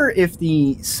wonder if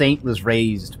the saint was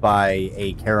raised by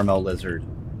a caramel lizard,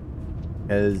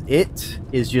 because it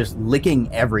is just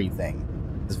licking everything.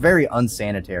 It's very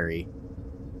unsanitary.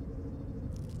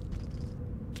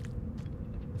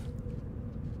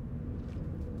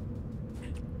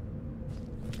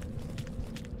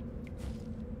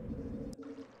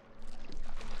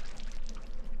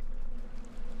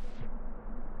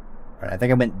 All right, I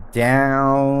think I went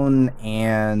down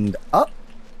and up.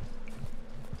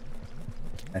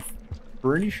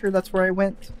 Pretty sure that's where I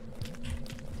went.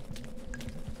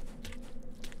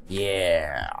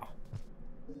 Yeah.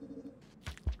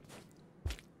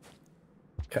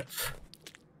 Okay.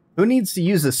 Who needs to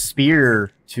use a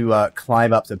spear to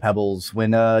climb up to Pebbles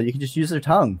when you can just use their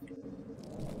tongue?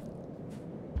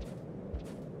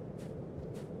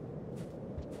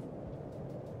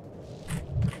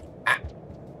 Ah.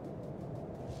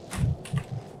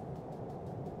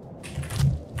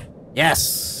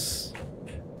 Yes!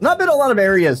 Not been a lot of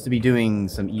areas to be doing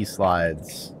some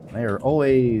E-slides. They are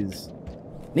always...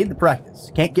 need the practice.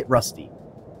 Can't get rusty.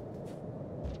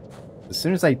 As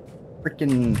soon as I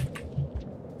freaking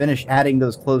finish adding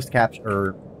those closed captions,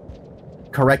 or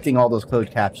correcting all those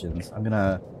closed captions, I'm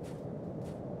gonna...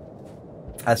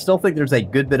 I still think there's a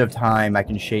good bit of time I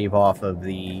can shave off of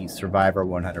the Survivor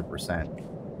 100%.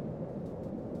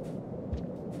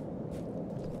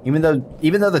 Even though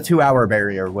the 2-hour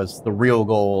barrier was the real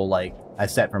goal, like, I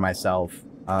set for myself,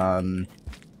 I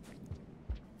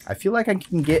feel like I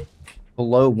can get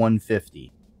below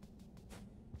 150.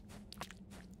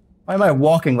 Why am I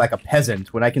walking like a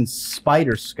peasant when I can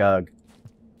spider scug?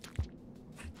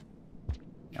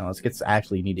 Now let's get to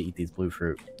actually need to eat these blue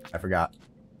fruit. I forgot.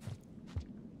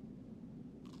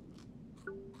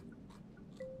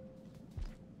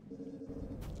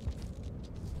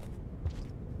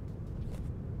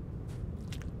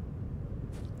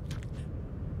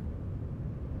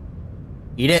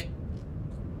 Eat it.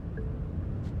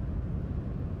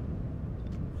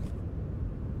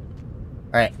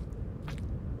 All right.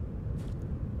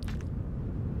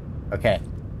 Okay.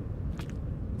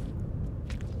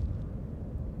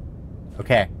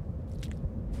 Okay.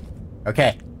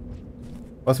 Okay.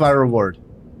 What's my reward?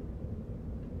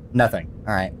 Nothing.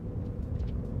 All right.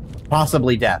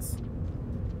 Possibly death.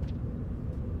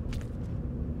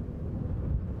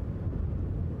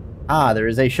 Ah, there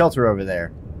is a shelter over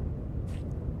there.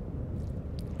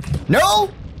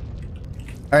 No!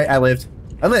 Alright, I lived.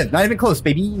 I lived. Not even close,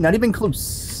 baby. Not even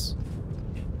close.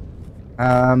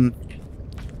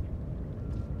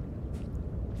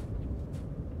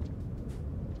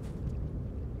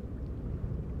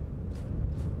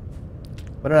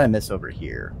 What did I miss over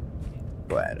here?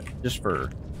 Go ahead. Just for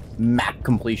map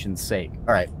completion's sake.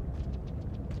 Alright.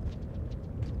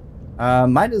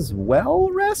 Might as well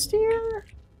rest here?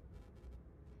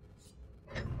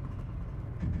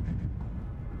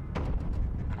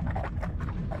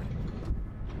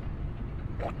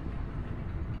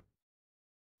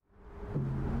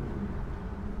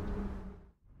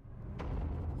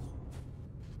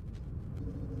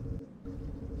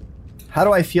 How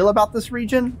do I feel about this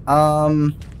region?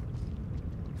 Oh,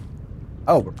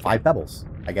 5 pebbles.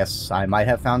 I guess I might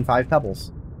have found 5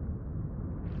 pebbles.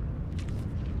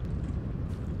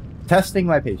 Testing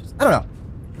my pages. I don't know.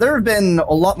 There have been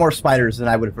a lot more spiders than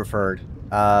I would have preferred.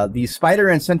 The spider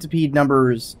and centipede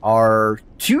numbers are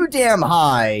too damn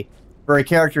high for a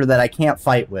character that I can't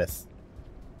fight with.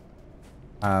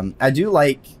 I do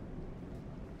like...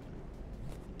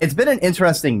 It's been an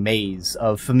interesting maze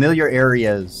of familiar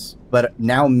areas, but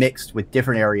now mixed with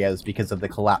different areas because of the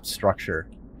collapsed structure.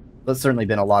 That's certainly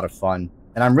been a lot of fun.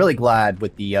 And I'm really glad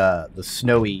with the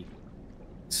snowy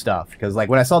stuff, because like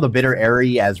when I saw the Bitter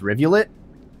Airy as Rivulet,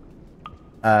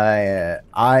 I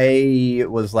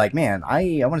was like, man,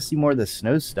 I want to see more of this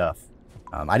snow stuff.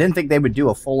 I didn't think they would do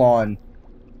a full-on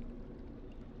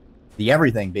the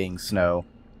everything being snow.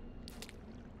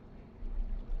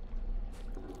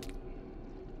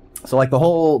 So like the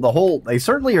whole they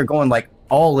certainly are going like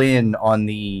all in on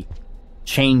the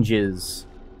changes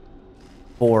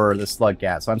for the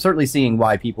Slugcat. So I'm certainly seeing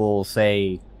why people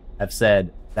have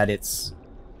said that it's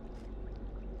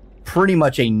pretty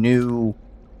much a new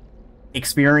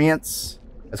experience,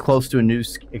 as close to a new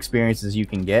experience as you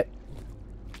can get.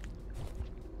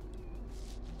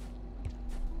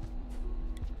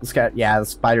 This guy, yeah, the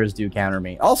spiders do counter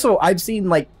me. Also, I've seen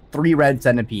like 3 red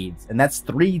centipedes, and that's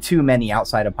 3 too many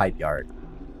outside of Pipe Yard.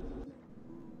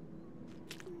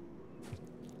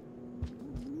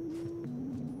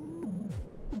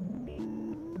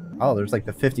 Oh, there's like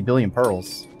the 50 billion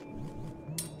pearls.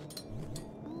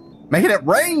 Making it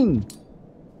rain!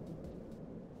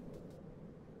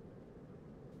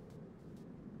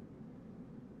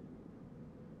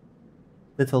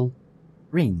 Little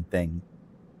green thing.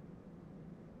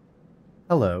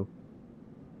 Hello.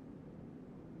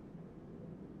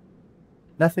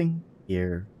 Nothing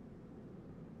here.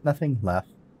 Nothing left.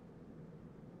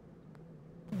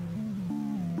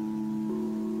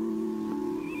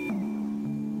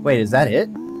 Wait, is that it?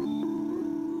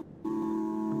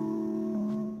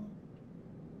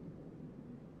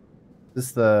 Is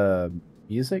this the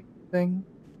music thing?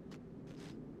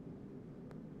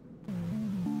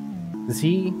 Is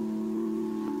he...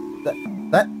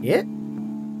 That it?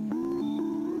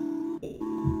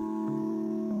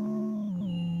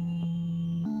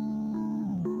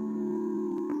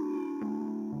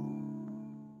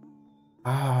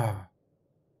 Ah.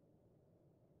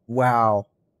 Wow.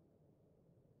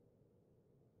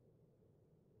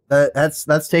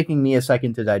 That's taking me a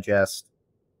second to digest.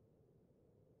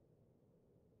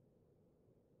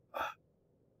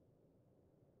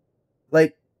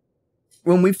 Like,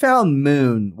 when we found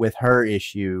Moon with her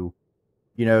issue,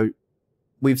 you know,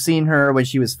 we've seen her when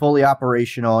she was fully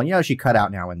operational. You know, she cut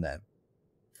out now and then.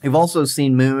 We've also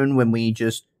seen Moon when we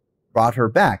just brought her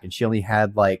back, and she only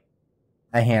had, like,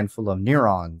 a handful of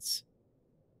neurons.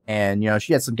 And, you know,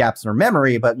 she had some gaps in her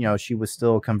memory, but, you know, she was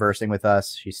still conversing with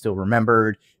us. She still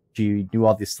remembered. She knew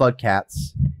all these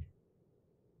Slugcats.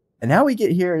 And now we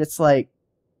get here, and it's like...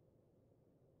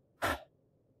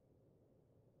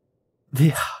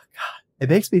 God, it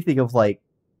makes me think of, like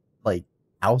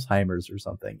Alzheimer's or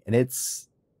something. And it's...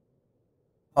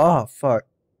 Oh, fuck.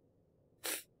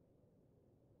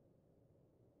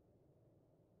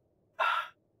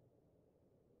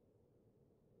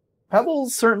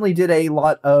 Pebbles certainly did a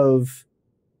lot of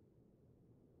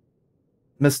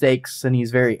mistakes, and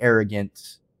he's very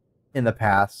arrogant in the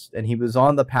past, and he was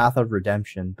on the path of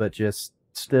redemption, but just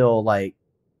still, like,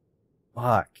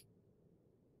 fuck.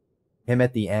 Him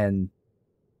at the end.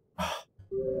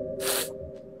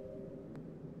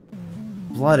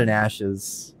 Blood and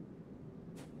ashes.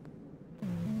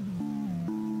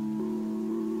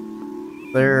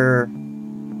 I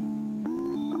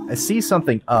see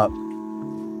something up.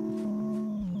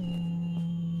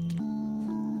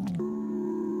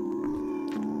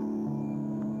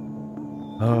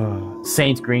 Oh,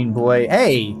 Saint Green Boy.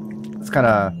 Hey! That's kind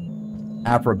of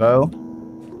apropos.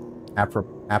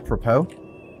 Apropos?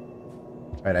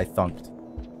 Right, I thunked.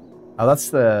 Oh, that's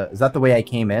the... Is that the way I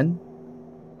came in?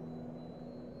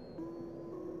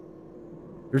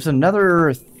 There's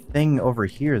another thing over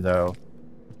here, though.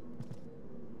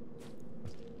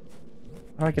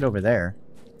 How do I get over there?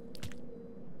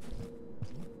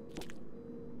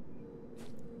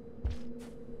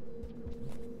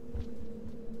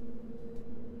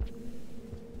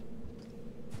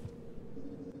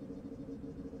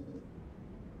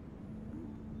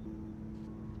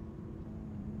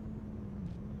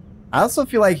 I also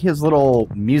feel like his little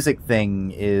music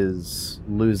thing is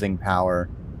losing power.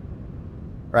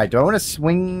 Alright, do I want to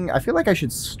swing? I feel like I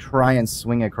should try and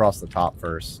swing across the top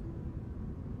first.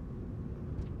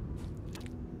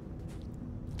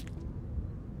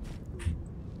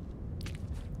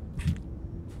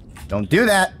 Don't do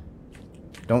that!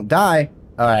 Don't die!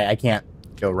 Alright, I can't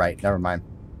go right. Never mind.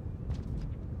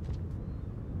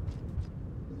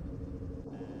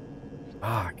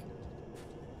 Fuck.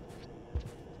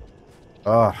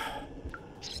 Ugh.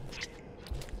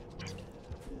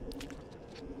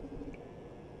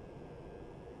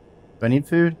 Do I need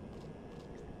food?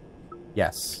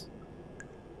 Yes.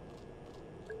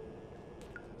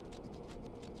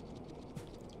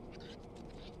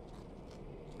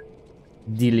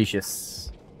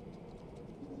 Delicious.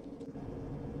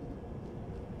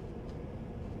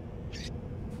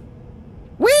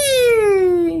 Whee!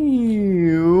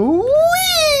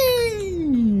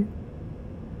 Whee!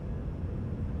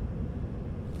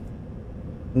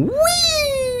 Whee!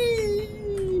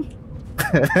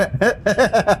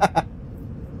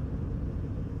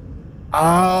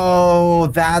 Oh,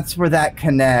 that's where that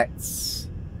connects.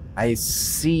 I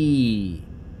see.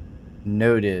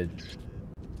 Noted.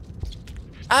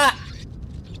 Ah!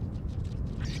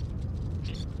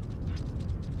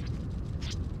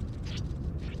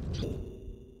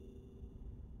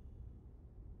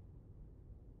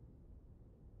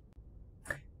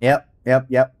 Yep.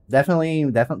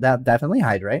 Definitely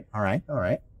hydrate. All right.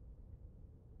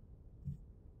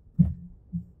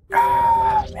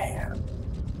 Ah, man.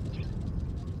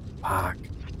 Fuck.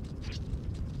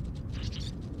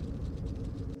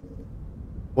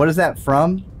 What is that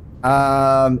from?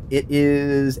 It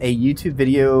is a YouTube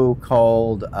video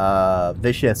called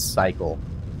Vicious Cycle.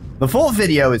 The full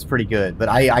video is pretty good, but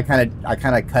I kind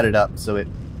of cut it up so it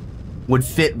would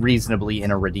fit reasonably in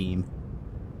a redeem.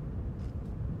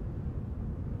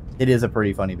 It is a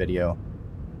pretty funny video.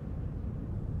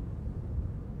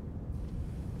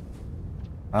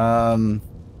 Fuck.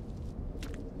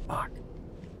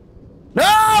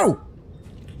 No!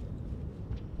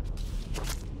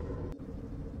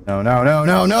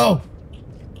 No.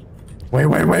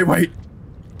 Wait.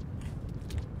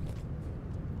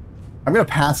 I'm gonna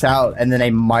pass out and then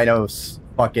a Minos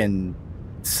fucking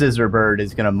scissor bird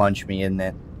is gonna munch me, isn't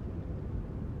it?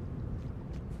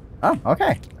 Oh,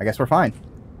 okay. I guess we're fine.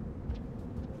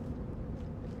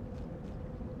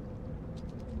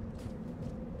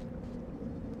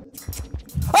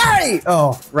 Hey!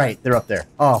 Oh, right. They're up there.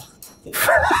 Oh.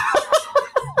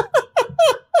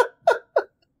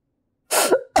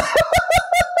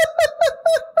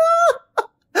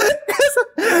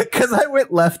 Because I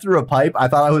went left through a pipe. I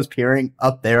thought I was peering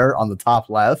up there on the top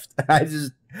left. I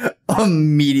just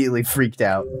immediately freaked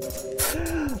out.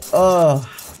 Oh.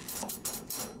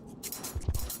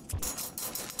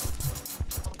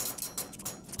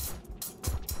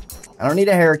 I don't need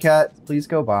a haircut. Please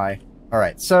go by.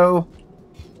 Alright, so...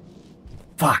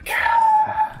 Fuck.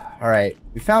 Alright,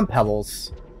 we found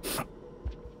Pebbles.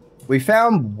 We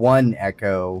found one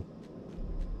Echo.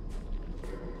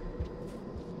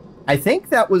 I think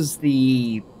that was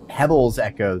the Pebbles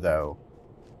Echo, though.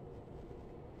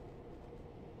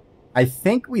 I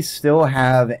think we still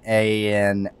have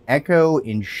an Echo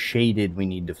in Shaded we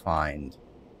need to find.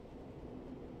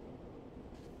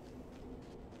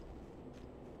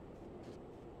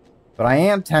 But I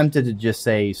am tempted to just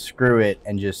say screw it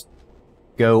and just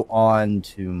go on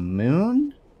to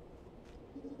Moon.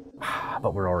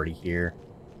 But we're already here.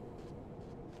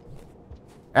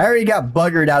 I already got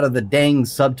buggered out of the dang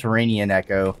subterranean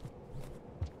Echo.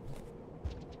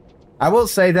 I will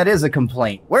say that is a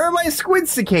complaint. Where are my squid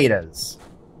cicadas?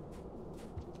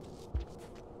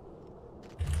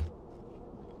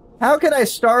 How can I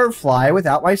starve fly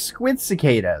without my squid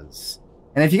cicadas?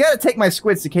 And if you gotta take my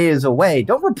squid cicadas away,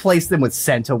 don't replace them with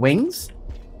centawings.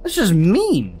 That's just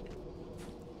mean.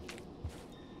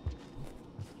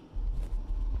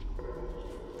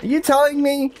 Are you telling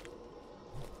me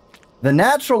the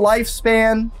natural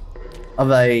lifespan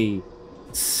of a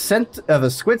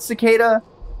squid cicada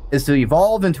is to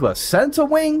evolve into a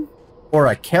centawing or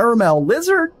a caramel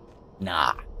lizard?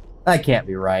 Nah, That can't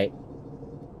be right.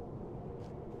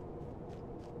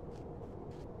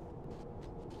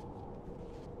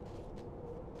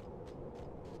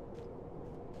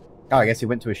 Oh, I guess he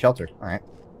went to a shelter. Alright.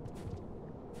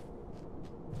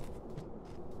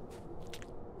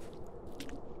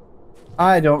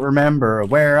 I don't remember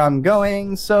where I'm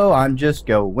going, so I'm just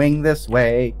going this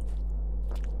way.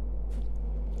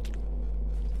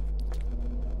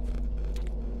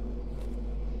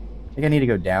 I think I need to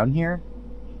go down here.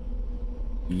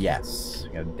 Yes.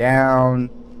 Go down.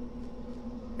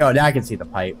 Oh, now I can see the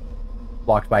pipe.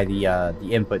 Blocked by the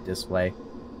input display.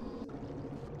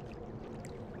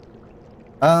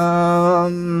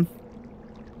 I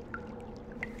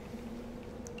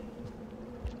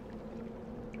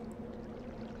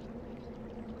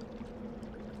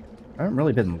haven't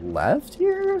really been left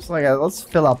here, so let's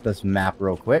fill out this map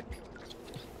real quick.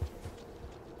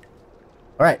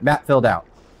 Alright, map filled out.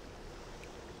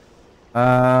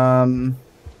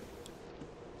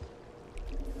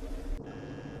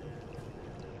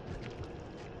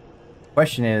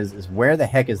 Question is where the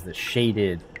heck is the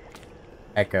shaded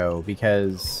echo?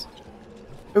 Because...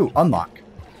 Ooh, unlock.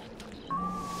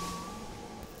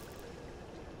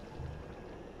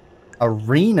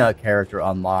 Arena character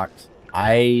unlocked.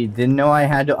 I didn't know I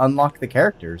had to unlock the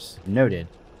characters. Noted.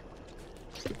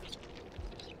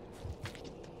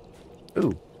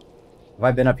 Ooh. Have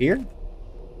I been up here?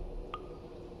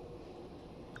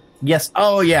 Yes.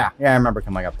 Oh, yeah. Yeah, I remember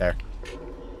coming up there.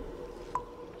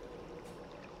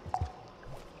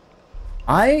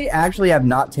 I actually have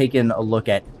not taken a look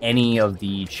at any of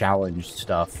the challenge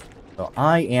stuff, so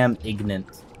I am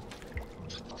ignorant.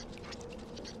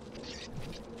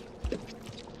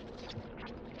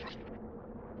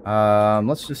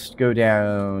 Let's just go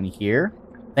down here.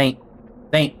 Faint,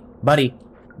 buddy.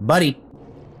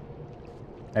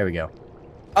 There we go.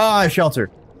 Ah, shelter.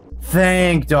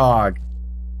 Thank dog.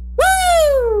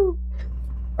 Woo! All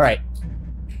right.